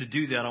 And to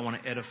do that, I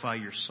want to edify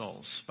your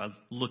souls by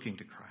looking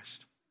to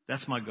Christ.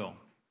 That's my goal.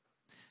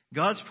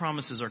 God's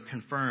promises are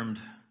confirmed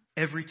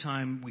every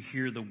time we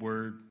hear the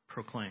word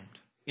proclaimed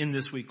in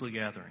this weekly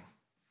gathering.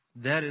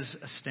 That is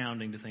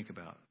astounding to think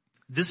about.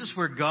 This is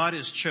where God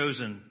is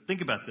chosen.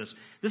 Think about this.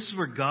 This is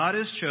where God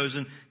is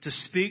chosen to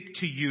speak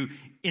to you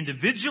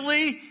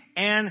individually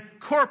and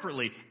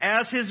corporately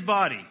as His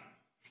body.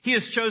 He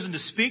has chosen to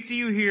speak to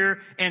you here,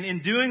 and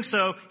in doing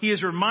so, He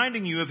is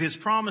reminding you of His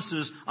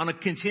promises on a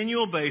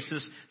continual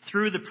basis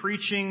through the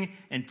preaching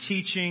and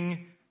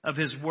teaching of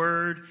His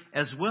Word,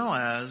 as well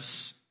as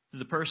through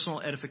the personal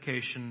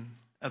edification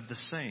of the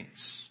saints.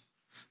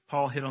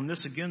 Paul hit on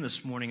this again this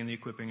morning in the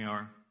equipping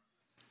hour.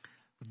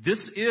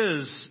 This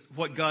is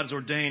what God has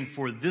ordained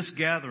for this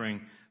gathering,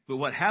 but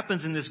what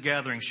happens in this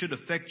gathering should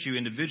affect you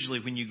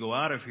individually when you go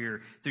out of here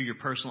through your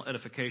personal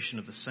edification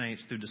of the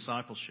saints through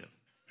discipleship.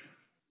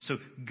 So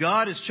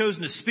God has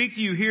chosen to speak to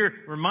you here,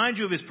 remind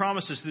you of His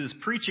promises through this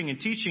preaching and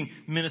teaching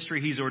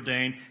ministry He's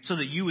ordained, so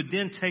that you would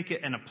then take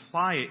it and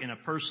apply it in a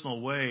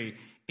personal way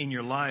in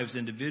your lives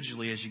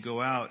individually as you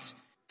go out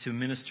to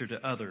minister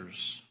to others.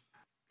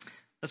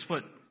 That's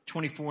what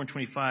 24 and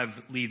 25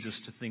 leads us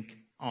to think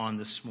on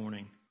this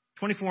morning.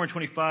 24 and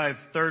 25,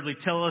 thirdly,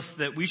 tell us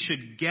that we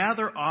should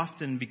gather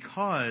often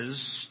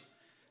because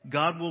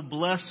God will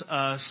bless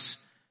us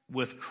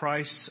with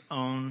Christ's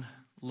own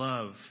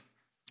love.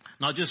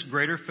 Not just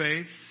greater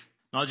faith,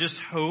 not just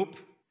hope,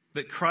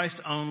 but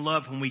Christ's own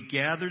love when we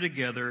gather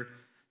together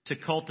to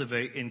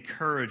cultivate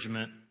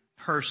encouragement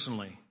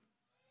personally.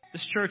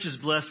 This church is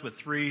blessed with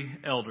 3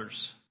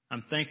 elders.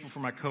 I'm thankful for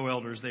my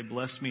co-elders. They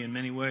bless me in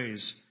many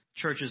ways.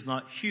 Church is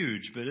not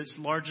huge, but it's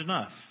large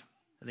enough.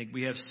 I think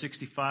we have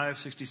 65,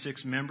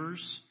 66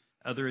 members,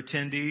 other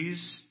attendees.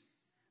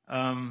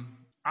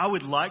 I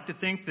would like to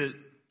think that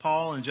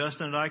Paul and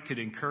Justin and I could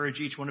encourage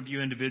each one of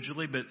you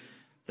individually, but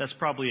that's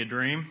probably a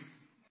dream.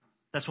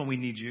 That's when we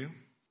need you.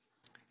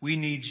 We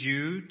need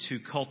you to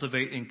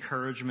cultivate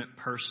encouragement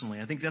personally.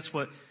 I think that's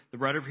what the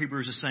writer of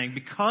Hebrews is saying.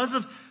 Because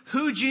of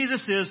who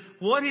Jesus is,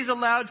 what He's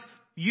allowed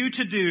you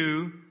to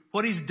do,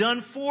 what He's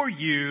done for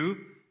you,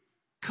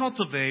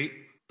 cultivate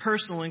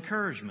personal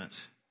encouragement.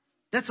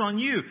 That's on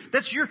you.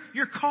 That's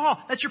your call.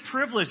 That's your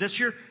privilege. That's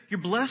your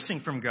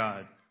blessing from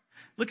God.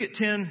 Look at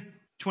 10,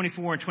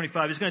 24, and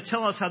 25. He's going to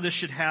tell us how this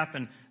should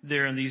happen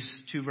there in these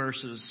 2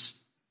 verses.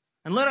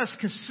 And let us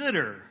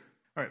consider.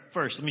 All right,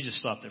 first, let me just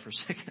stop there for a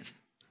second.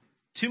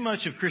 Too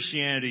much of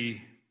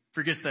Christianity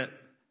forgets that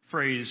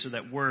phrase or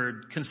that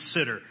word,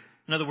 consider.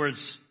 In other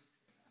words,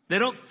 they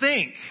don't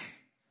think.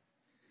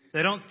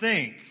 They don't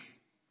think.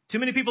 Too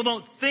many people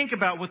don't think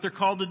about what they're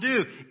called to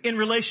do in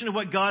relation to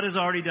what God has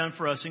already done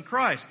for us in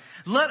Christ.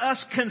 Let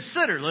us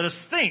consider, let us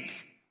think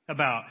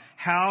about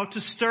how to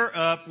stir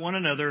up one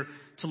another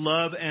to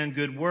love and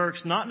good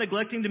works, not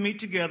neglecting to meet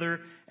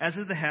together as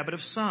is the habit of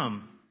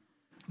some,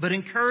 but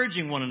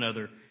encouraging one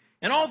another.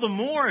 And all the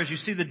more as you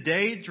see the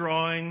day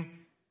drawing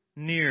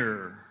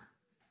nearer.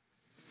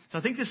 So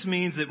I think this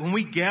means that when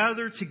we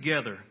gather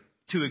together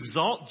to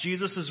exalt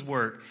Jesus'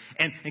 work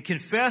and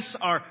confess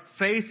our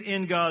faith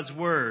in God's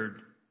Word,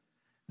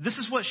 this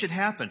is what should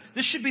happen.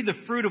 This should be the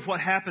fruit of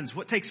what happens,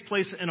 what takes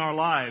place in our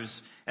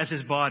lives as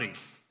His body.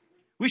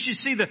 We should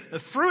see the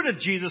fruit of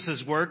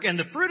Jesus' work and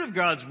the fruit of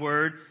God's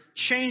Word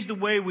change the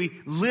way we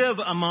live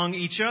among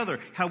each other,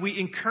 how we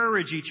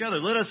encourage each other.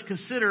 Let us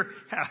consider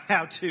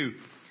how to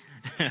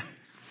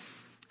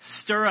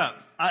stir up.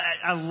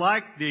 I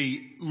like the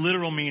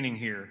literal meaning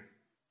here.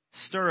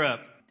 Stir up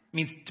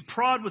means to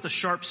prod with a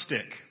sharp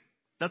stick.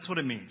 That's what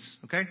it means,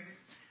 okay?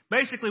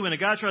 Basically, when a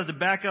guy tries to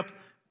back up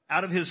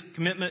out of his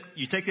commitment,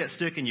 you take that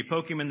stick and you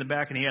poke him in the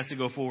back and he has to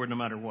go forward no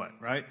matter what,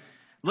 right?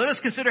 Let us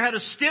consider how to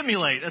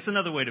stimulate. That's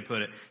another way to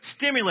put it.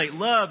 Stimulate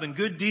love and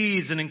good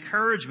deeds and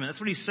encouragement. That's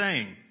what he's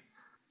saying.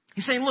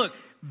 He's saying, look,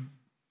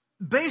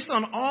 based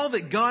on all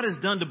that God has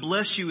done to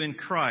bless you in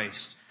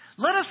Christ,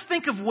 let us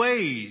think of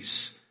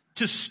ways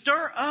to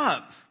stir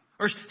up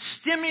or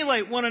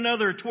stimulate one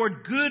another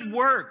toward good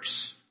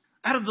works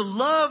out of the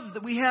love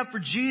that we have for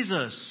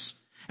Jesus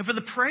and for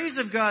the praise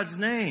of God's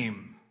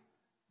name.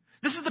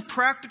 This is the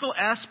practical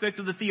aspect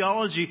of the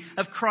theology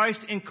of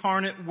Christ's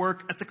incarnate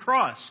work at the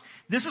cross.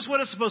 This is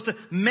what is supposed to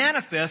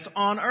manifest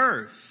on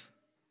earth.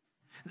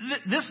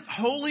 This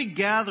holy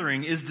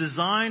gathering is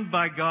designed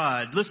by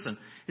God, listen,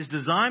 is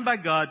designed by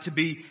God to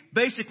be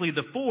basically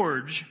the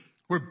forge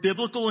where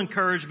biblical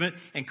encouragement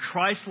and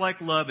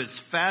Christ-like love is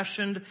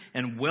fashioned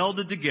and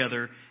welded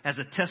together as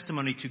a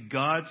testimony to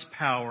God's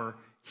power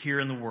here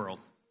in the world.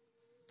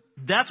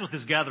 That's what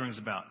this gathering is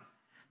about.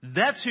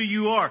 That's who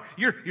you are.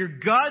 You're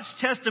God's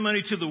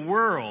testimony to the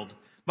world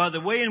by the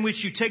way in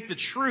which you take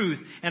the truth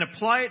and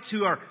apply it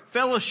to our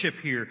fellowship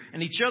here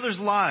and each other's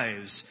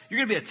lives.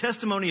 You're going to be a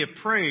testimony of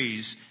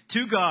praise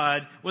to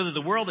God. Whether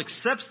the world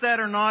accepts that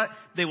or not,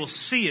 they will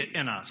see it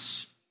in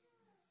us.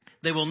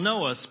 They will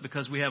know us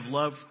because we have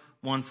love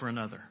one for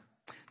another.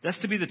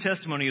 That's to be the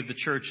testimony of the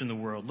church in the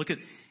world. Look at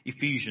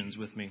Ephesians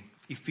with me.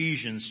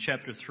 Ephesians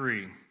chapter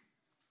 3.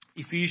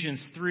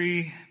 Ephesians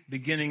 3,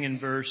 beginning in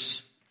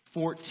verse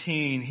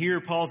 14.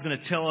 Here Paul's going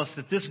to tell us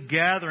that this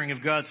gathering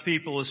of God's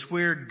people is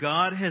where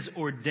God has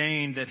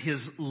ordained that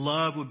His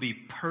love would be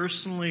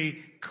personally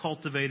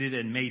cultivated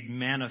and made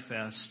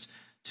manifest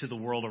to the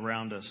world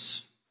around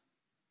us.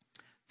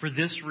 For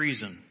this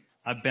reason,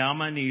 I bow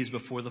my knees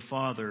before the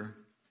Father,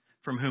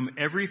 from whom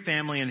every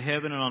family in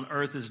heaven and on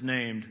earth is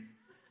named,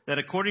 that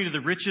according to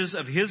the riches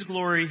of His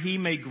glory He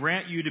may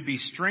grant you to be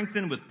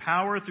strengthened with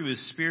power through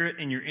His Spirit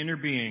in your inner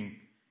being.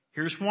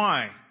 Here's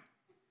why.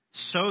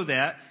 So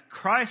that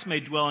Christ may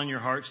dwell in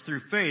your hearts through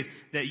faith,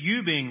 that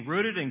you, being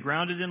rooted and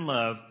grounded in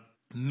love,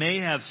 may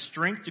have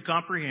strength to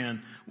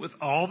comprehend with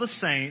all the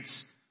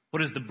saints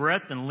what is the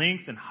breadth and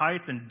length and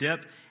height and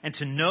depth, and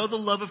to know the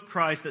love of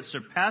Christ that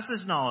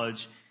surpasses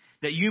knowledge,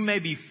 that you may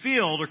be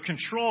filled or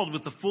controlled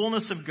with the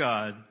fullness of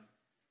God.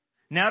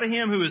 Now to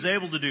Him who is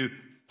able to do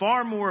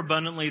far more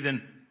abundantly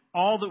than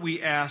all that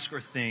we ask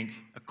or think,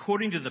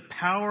 according to the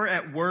power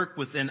at work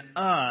within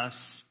us,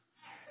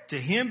 to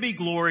Him be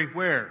glory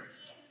where?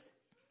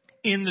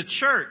 In the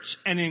church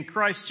and in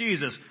Christ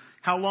Jesus.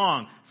 How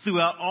long?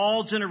 Throughout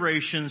all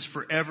generations,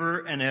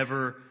 forever and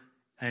ever.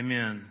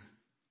 Amen.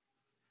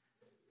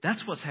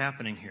 That's what's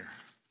happening here.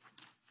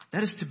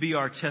 That is to be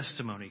our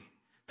testimony.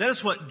 That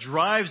is what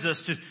drives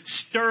us to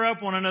stir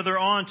up one another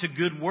on to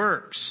good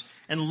works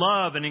and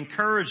love and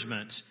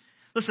encouragement.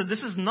 Listen,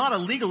 this is not a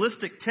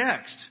legalistic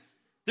text.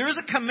 There is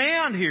a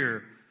command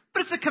here,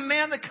 but it's a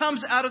command that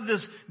comes out of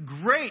this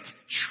great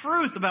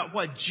truth about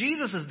what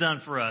Jesus has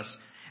done for us.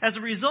 As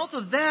a result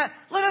of that,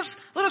 let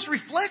us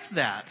reflect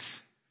that.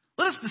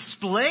 Let us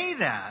display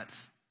that.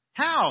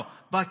 How?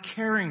 By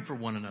caring for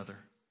one another.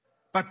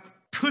 By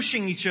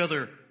pushing each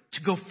other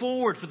to go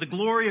forward for the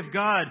glory of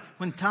God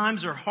when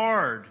times are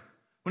hard,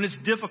 when it's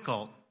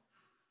difficult.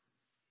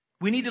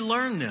 We need to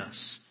learn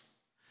this.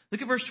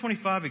 Look at verse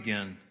 25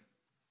 again.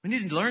 We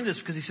need to learn this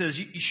because he says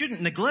you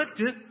shouldn't neglect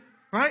it,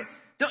 right?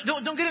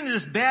 Don't get into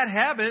this bad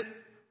habit.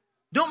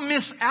 Don't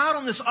miss out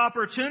on this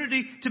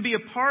opportunity to be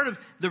a part of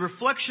the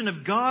reflection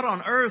of God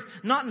on earth,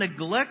 not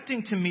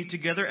neglecting to meet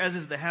together as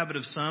is the habit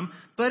of some,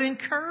 but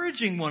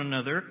encouraging one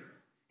another,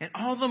 and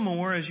all the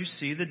more as you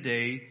see the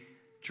day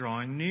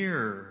drawing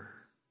nearer.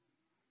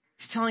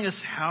 He's telling us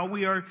how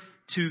we are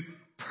to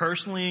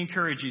personally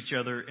encourage each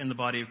other in the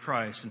body of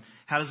Christ. And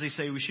how does he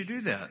say we should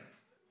do that?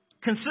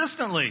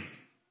 Consistently,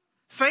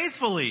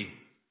 faithfully,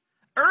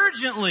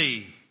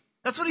 urgently.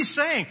 That's what he's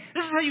saying.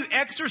 This is how you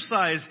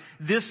exercise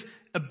this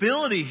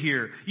ability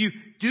here. You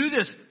do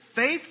this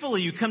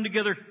faithfully. You come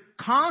together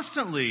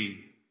constantly.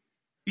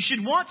 You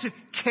should want to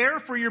care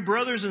for your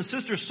brothers and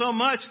sisters so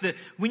much that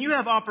when you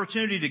have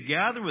opportunity to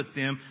gather with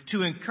them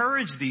to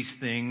encourage these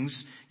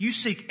things, you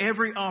seek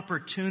every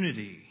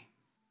opportunity.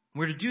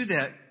 We're to do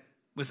that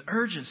with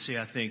urgency,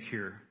 I think,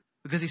 here.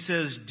 Because he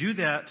says, do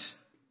that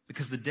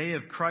because the day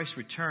of Christ's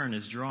return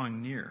is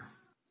drawing near.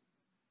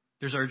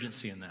 There's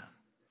urgency in that.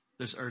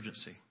 There's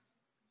urgency.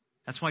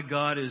 That's why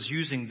God is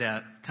using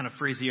that kind of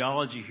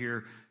phraseology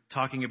here,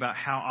 talking about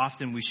how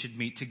often we should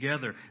meet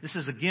together. This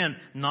is, again,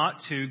 not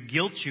to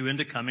guilt you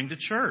into coming to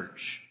church.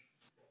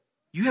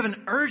 You have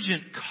an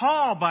urgent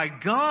call by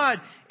God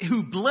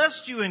who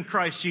blessed you in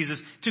Christ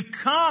Jesus to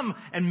come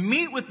and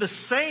meet with the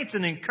saints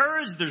and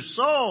encourage their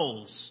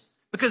souls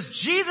because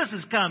Jesus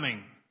is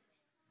coming.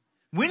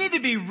 We need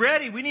to be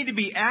ready. We need to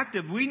be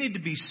active. We need to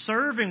be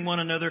serving one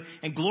another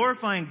and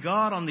glorifying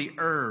God on the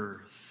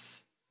earth.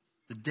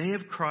 The day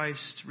of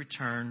Christ's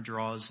return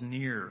draws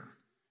near.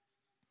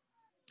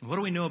 What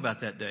do we know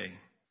about that day?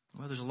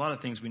 Well, there's a lot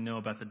of things we know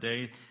about the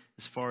day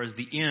as far as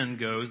the end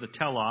goes, the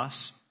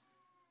telos.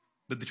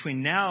 But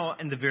between now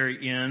and the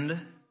very end,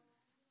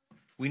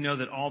 we know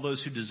that all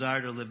those who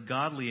desire to live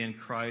godly in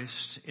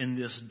Christ in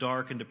this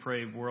dark and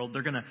depraved world,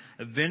 they're going to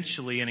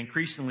eventually and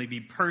increasingly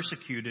be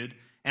persecuted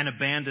and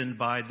abandoned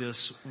by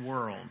this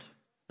world.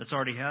 That's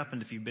already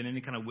happened if you've been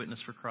any kind of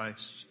witness for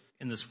Christ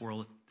in this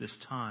world at this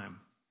time.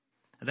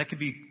 And that could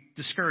be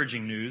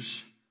discouraging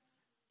news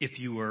if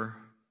you were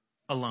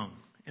alone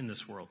in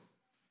this world.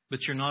 But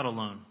you're not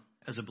alone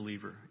as a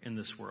believer in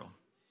this world.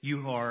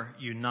 You are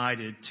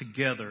united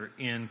together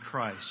in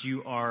Christ.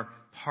 You are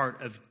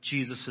part of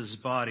Jesus'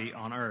 body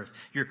on earth.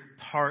 You're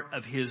part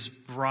of His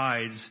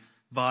bride's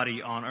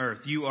body on earth.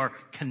 You are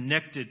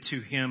connected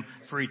to Him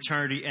for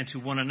eternity and to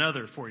one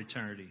another for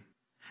eternity.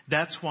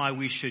 That's why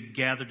we should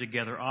gather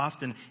together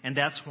often, and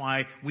that's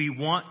why we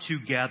want to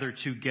gather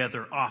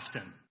together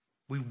often.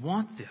 We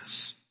want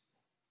this.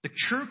 The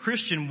true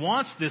Christian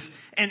wants this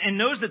and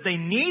knows that they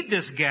need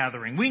this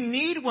gathering. We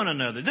need one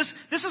another.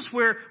 This is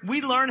where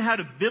we learn how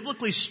to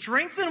biblically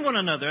strengthen one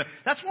another.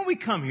 That's why we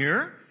come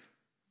here.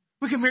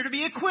 We come here to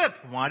be equipped.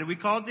 Why do we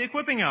call it the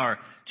equipping hour?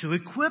 To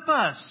equip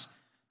us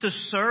to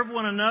serve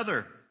one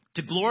another,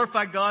 to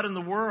glorify God in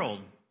the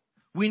world.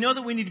 We know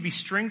that we need to be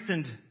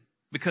strengthened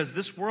because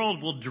this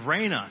world will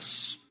drain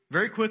us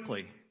very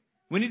quickly.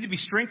 We need to be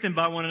strengthened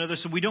by one another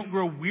so we don't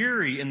grow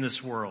weary in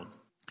this world.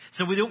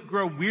 So we don't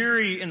grow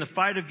weary in the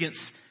fight against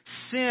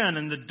sin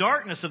and the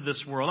darkness of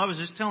this world. I was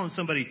just telling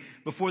somebody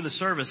before the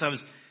service,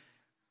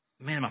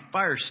 my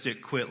Fire Stick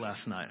quit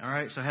last night. All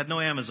right, so I had no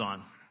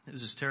Amazon. It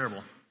was just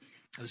terrible.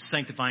 It was a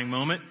sanctifying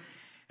moment.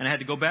 And I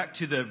had to go back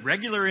to the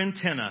regular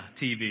antenna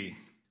TV,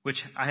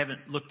 which I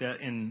haven't looked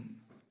at in,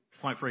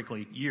 quite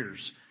frankly,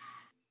 years.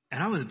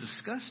 And I was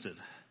disgusted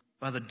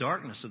by the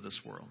darkness of this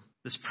world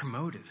that's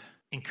promoted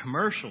in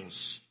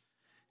commercials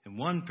in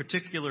one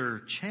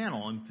particular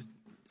channel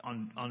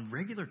on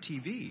regular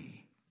TV,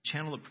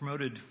 channel that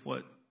promoted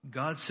what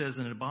God says is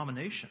an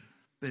abomination,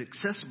 but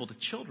accessible to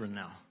children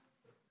now.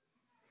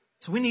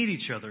 So we need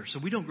each other so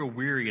we don't grow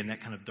weary in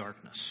that kind of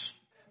darkness.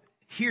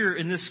 Here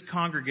in this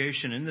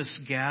congregation, in this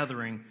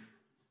gathering,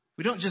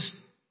 we don't just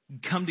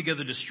come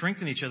together to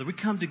strengthen each other. We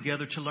come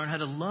together to learn how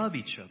to love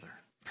each other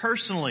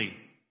personally,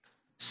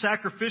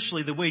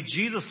 sacrificially, the way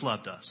Jesus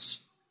loved us.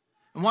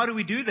 And why do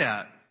we do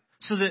that?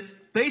 So that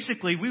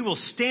basically we will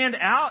stand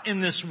out in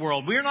this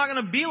world. We're not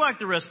going to be like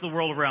the rest of the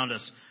world around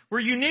us.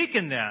 We're unique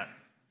in that.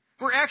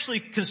 We're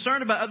actually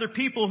concerned about other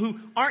people who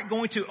aren't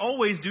going to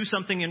always do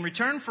something in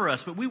return for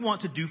us, but we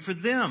want to do for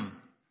them.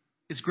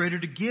 It's greater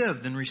to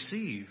give than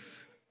receive.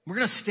 We're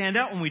going to stand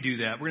out when we do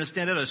that. We're going to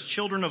stand out as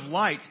children of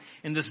light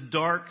in this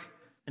dark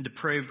and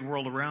depraved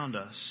world around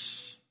us.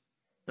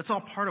 That's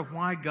all part of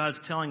why God's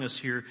telling us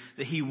here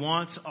that He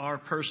wants our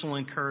personal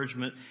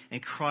encouragement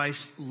and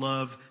Christ's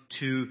love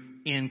to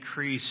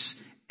increase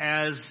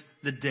as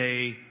the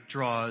day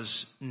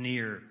draws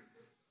near.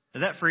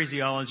 Now, that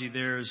phraseology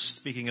there is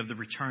speaking of the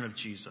return of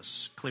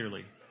Jesus,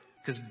 clearly.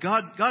 Because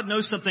God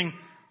knows something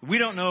we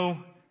don't know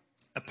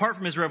apart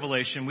from His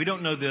revelation. We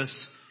don't know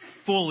this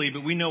fully,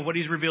 but we know what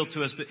He's revealed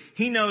to us. But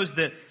He knows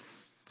that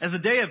as the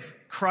day of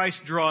Christ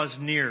draws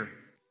near,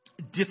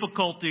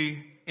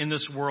 difficulty in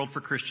this world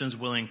for Christians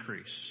will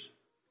increase.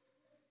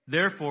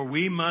 Therefore,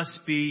 we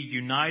must be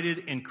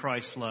united in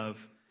Christ's love.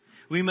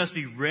 We must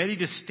be ready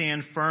to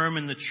stand firm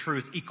in the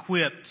truth,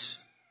 equipped.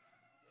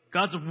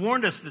 God's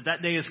warned us that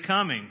that day is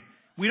coming.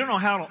 We don't know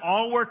how it'll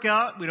all work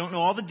out. We don't know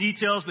all the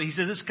details, but He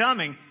says it's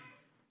coming.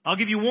 I'll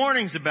give you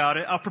warnings about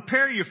it. I'll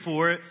prepare you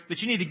for it. But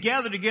you need to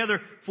gather together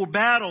for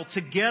battle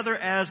together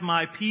as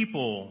my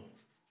people.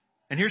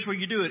 And here's where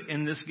you do it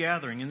in this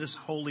gathering, in this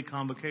holy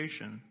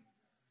convocation.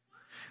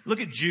 Look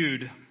at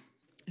Jude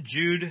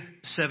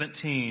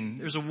 17.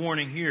 There's a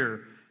warning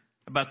here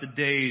about the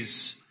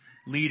days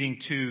leading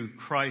to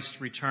Christ's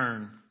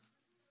return.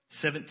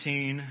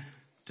 17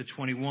 to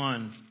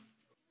 21.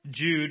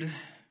 Jude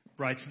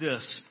writes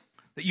this,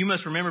 that you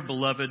must remember,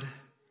 beloved,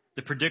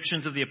 the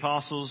predictions of the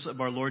apostles of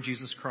our Lord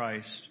Jesus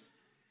Christ.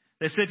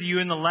 They said to you,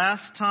 in the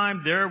last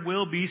time there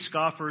will be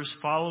scoffers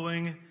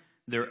following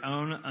their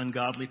own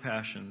ungodly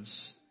passions.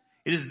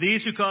 It is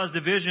these who cause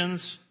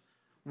divisions,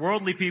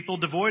 worldly people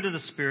devoid of the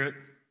Spirit.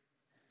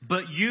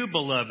 But you,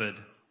 beloved,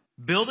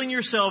 building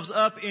yourselves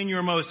up in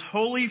your most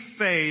holy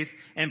faith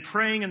and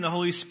praying in the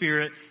Holy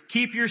Spirit,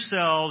 keep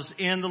yourselves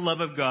in the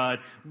love of God,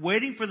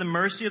 waiting for the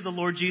mercy of the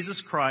Lord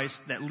Jesus Christ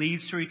that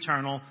leads to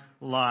eternal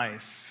life.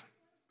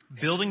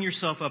 Building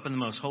yourself up in the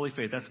most holy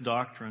faith, that's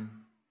doctrine.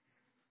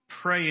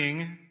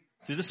 Praying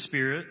through the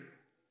Spirit,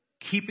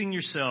 keeping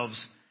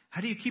yourselves.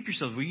 How do you keep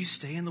yourselves? Well, you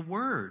stay in the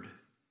Word.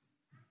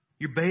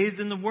 You're bathed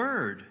in the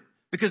Word.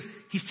 Because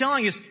He's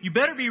telling us, you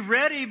better be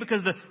ready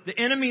because the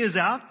enemy is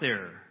out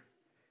there.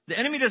 The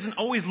enemy doesn't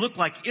always look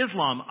like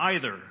Islam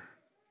either.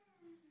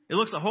 It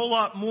looks a whole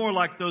lot more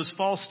like those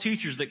false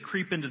teachers that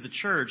creep into the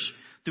church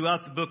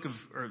throughout the book of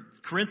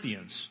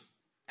Corinthians.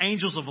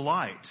 Angels of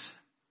light.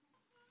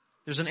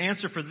 There's an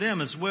answer for them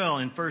as well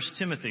in 2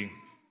 Timothy,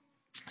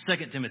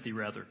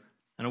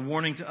 and a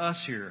warning to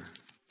us here.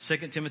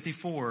 2 Timothy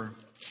 4.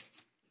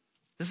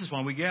 This is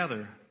why we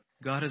gather.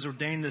 God has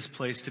ordained this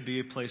place to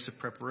be a place of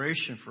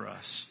preparation for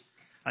us.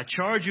 I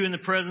charge you in the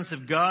presence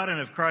of God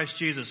and of Christ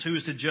Jesus, who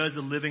is to judge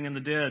the living and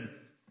the dead,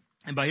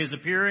 and by His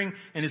appearing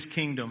in His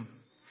kingdom.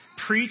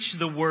 Preach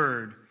the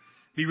word.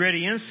 Be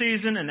ready in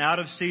season and out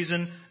of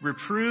season.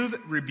 Reprove,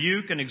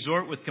 rebuke, and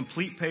exhort with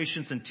complete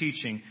patience and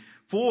teaching.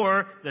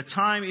 For the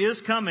time is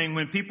coming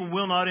when people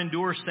will not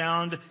endure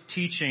sound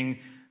teaching,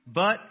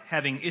 but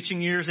having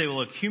itching ears, they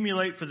will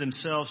accumulate for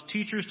themselves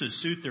teachers to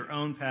suit their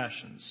own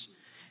passions,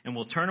 and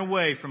will turn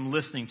away from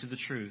listening to the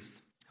truth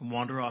and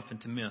wander off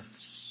into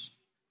myths.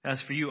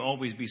 As for you,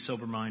 always be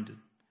sober-minded,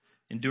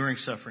 enduring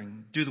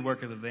suffering, do the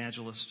work of the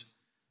evangelist,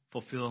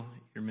 fulfill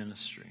your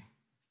ministry.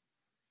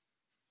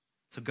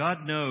 So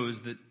God knows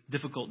that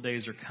difficult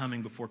days are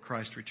coming before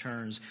Christ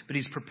returns, but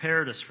He's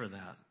prepared us for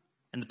that.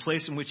 And the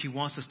place in which He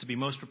wants us to be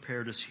most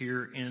prepared is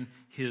here in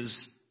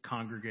His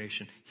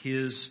congregation,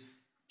 His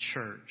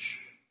church.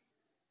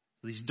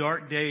 These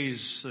dark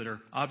days that are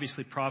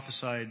obviously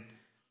prophesied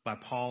by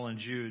Paul and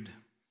Jude,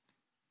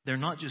 they're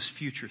not just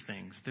future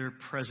things, they're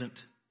present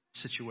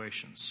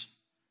situations.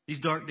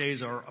 These dark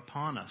days are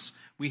upon us.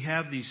 We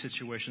have these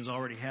situations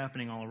already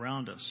happening all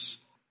around us.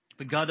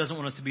 But God doesn't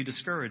want us to be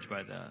discouraged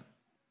by that.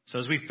 So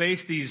as we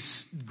face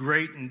these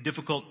great and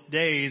difficult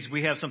days,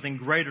 we have something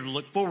greater to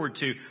look forward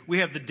to. We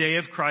have the day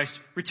of Christ's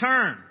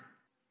return.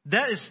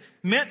 That is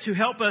meant to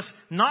help us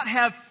not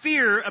have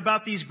fear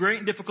about these great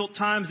and difficult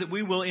times that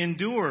we will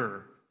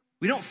endure.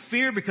 We don't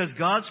fear because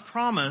God's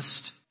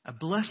promised a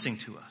blessing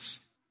to us.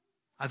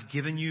 I've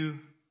given you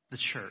the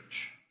church,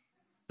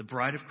 the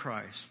bride of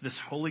Christ, this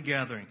holy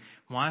gathering.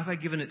 Why have I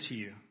given it to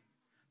you?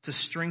 To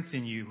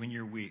strengthen you when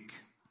you're weak,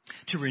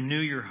 to renew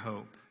your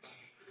hope,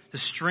 to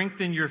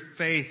strengthen your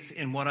faith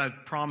in what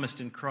I've promised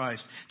in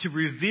Christ, to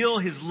reveal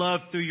His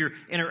love through your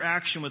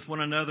interaction with one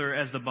another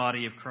as the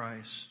body of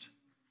Christ.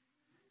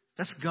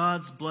 That's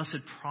God's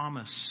blessed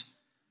promise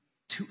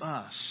to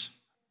us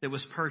that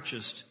was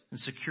purchased and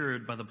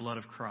secured by the blood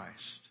of Christ.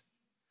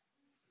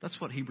 That's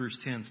what Hebrews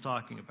 10 is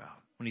talking about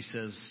when he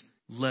says,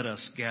 let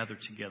us gather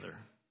together.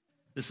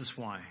 This is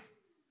why.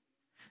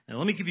 Now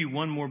let me give you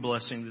one more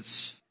blessing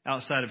that's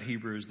outside of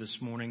Hebrews this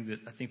morning that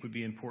I think would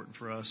be important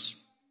for us.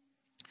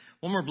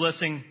 One more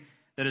blessing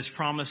that is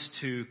promised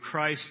to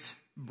Christ's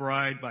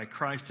bride by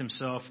Christ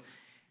Himself,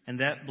 and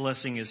that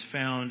blessing is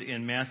found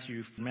in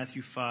Matthew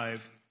 5,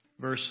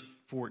 verse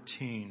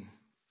 14.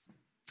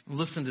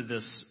 Listen to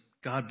this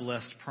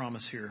God-blessed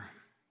promise here.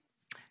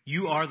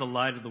 You are the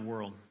light of the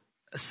world.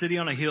 A city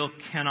on a hill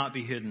cannot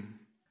be hidden.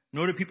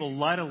 Nor do people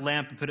light a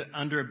lamp and put it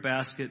under a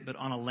basket, but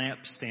on a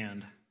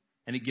lampstand,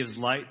 and it gives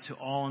light to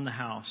all in the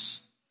house.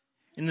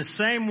 In the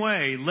same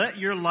way, let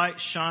your light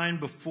shine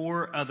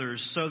before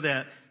others so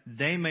that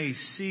they may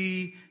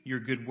see your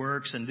good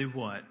works and do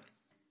what?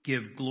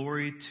 Give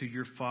glory to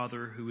your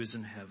Father who is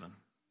in heaven.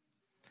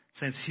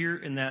 Saints, here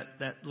in that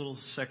little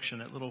section,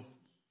 that little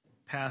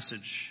passage,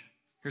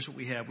 here's what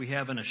we have. We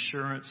have an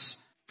assurance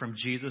from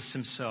Jesus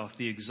Himself,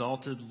 the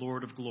exalted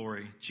Lord of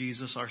glory,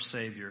 Jesus our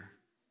Savior.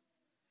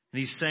 And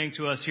He's saying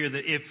to us here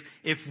that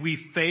if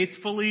we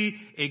faithfully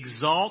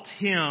exalt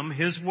Him,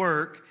 His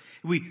work,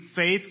 we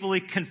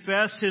faithfully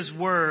confess His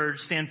word,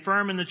 stand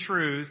firm in the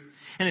truth,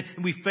 and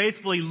we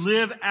faithfully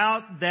live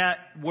out that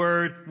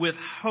word with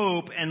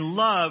hope and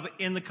love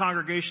in the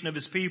congregation of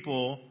His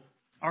people,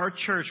 our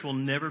church will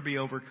never be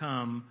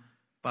overcome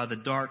by the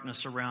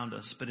darkness around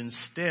us. But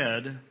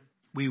instead,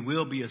 we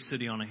will be a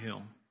city on a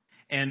hill.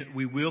 And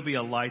we will be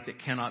a light that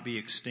cannot be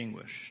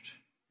extinguished.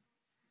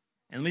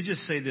 And let me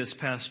just say this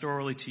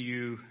pastorally to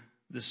you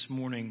this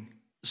morning.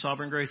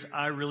 Sovereign Grace,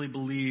 I really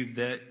believe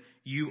that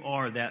you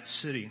are that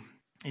city.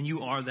 And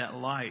you are that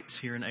light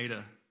here in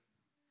Ada.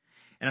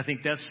 And I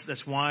think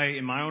that's why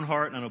in my own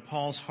heart, and I know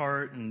Paul's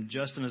heart, and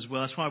Justin as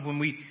well, that's why when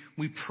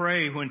we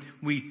pray, when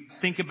we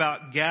think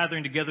about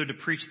gathering together to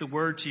preach the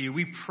word to you,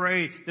 we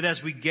pray that as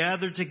we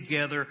gather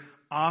together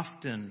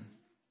often,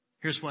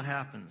 here's what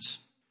happens.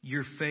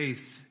 Your faith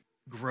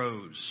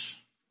grows.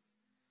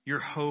 Your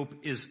hope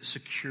is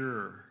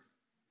secure.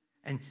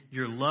 And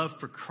your love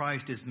for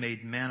Christ is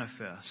made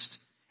manifest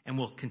and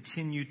will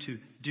continue to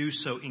do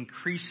so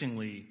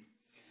increasingly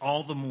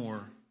all the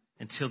more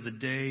until the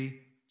day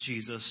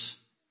Jesus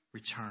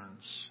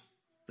returns.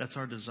 That's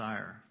our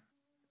desire.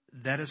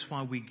 That is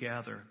why we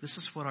gather. This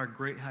is what our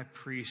great high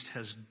priest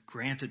has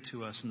granted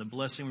to us and the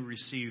blessing we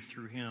receive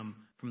through Him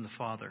from the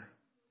Father.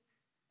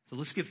 So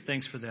let's give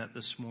thanks for that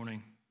this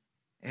morning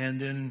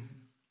and then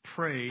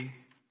pray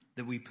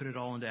that we put it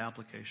all into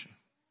application.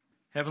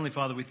 Heavenly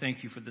Father, we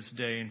thank You for this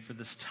day and for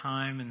this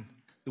time and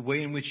the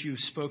way in which You've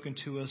spoken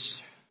to us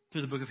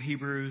through the book of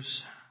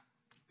Hebrews.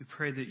 We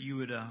pray that You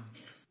would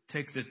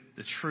take the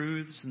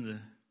truths and the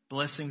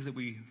blessings that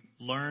we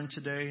learned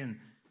today and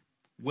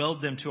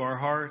weld them to our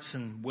hearts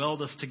and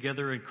weld us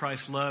together in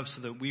Christ's love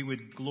so that we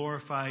would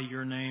glorify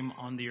Your name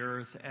on the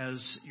earth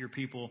as Your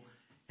people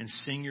and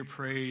sing Your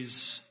praise,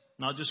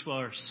 not just with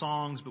our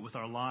songs, but with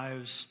our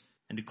lives,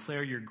 and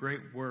declare Your great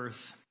worth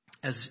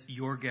as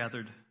Your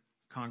gathered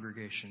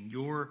congregation,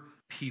 Your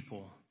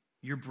people,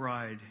 Your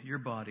bride, Your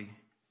body.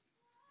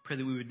 Pray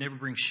that we would never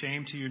bring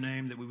shame to Your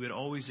name, that we would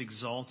always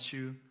exalt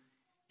You.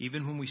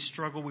 Even when we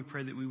struggle, we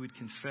pray that we would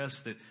confess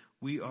that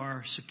we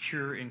are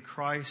secure in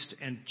Christ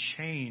and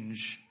change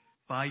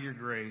by Your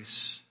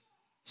grace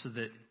so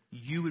that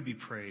You would be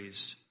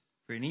praised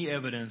for any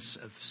evidence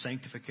of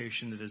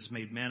sanctification that is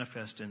made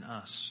manifest in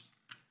us.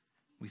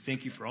 We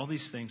thank You for all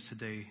these things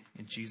today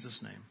in Jesus'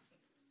 name.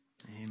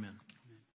 Amen.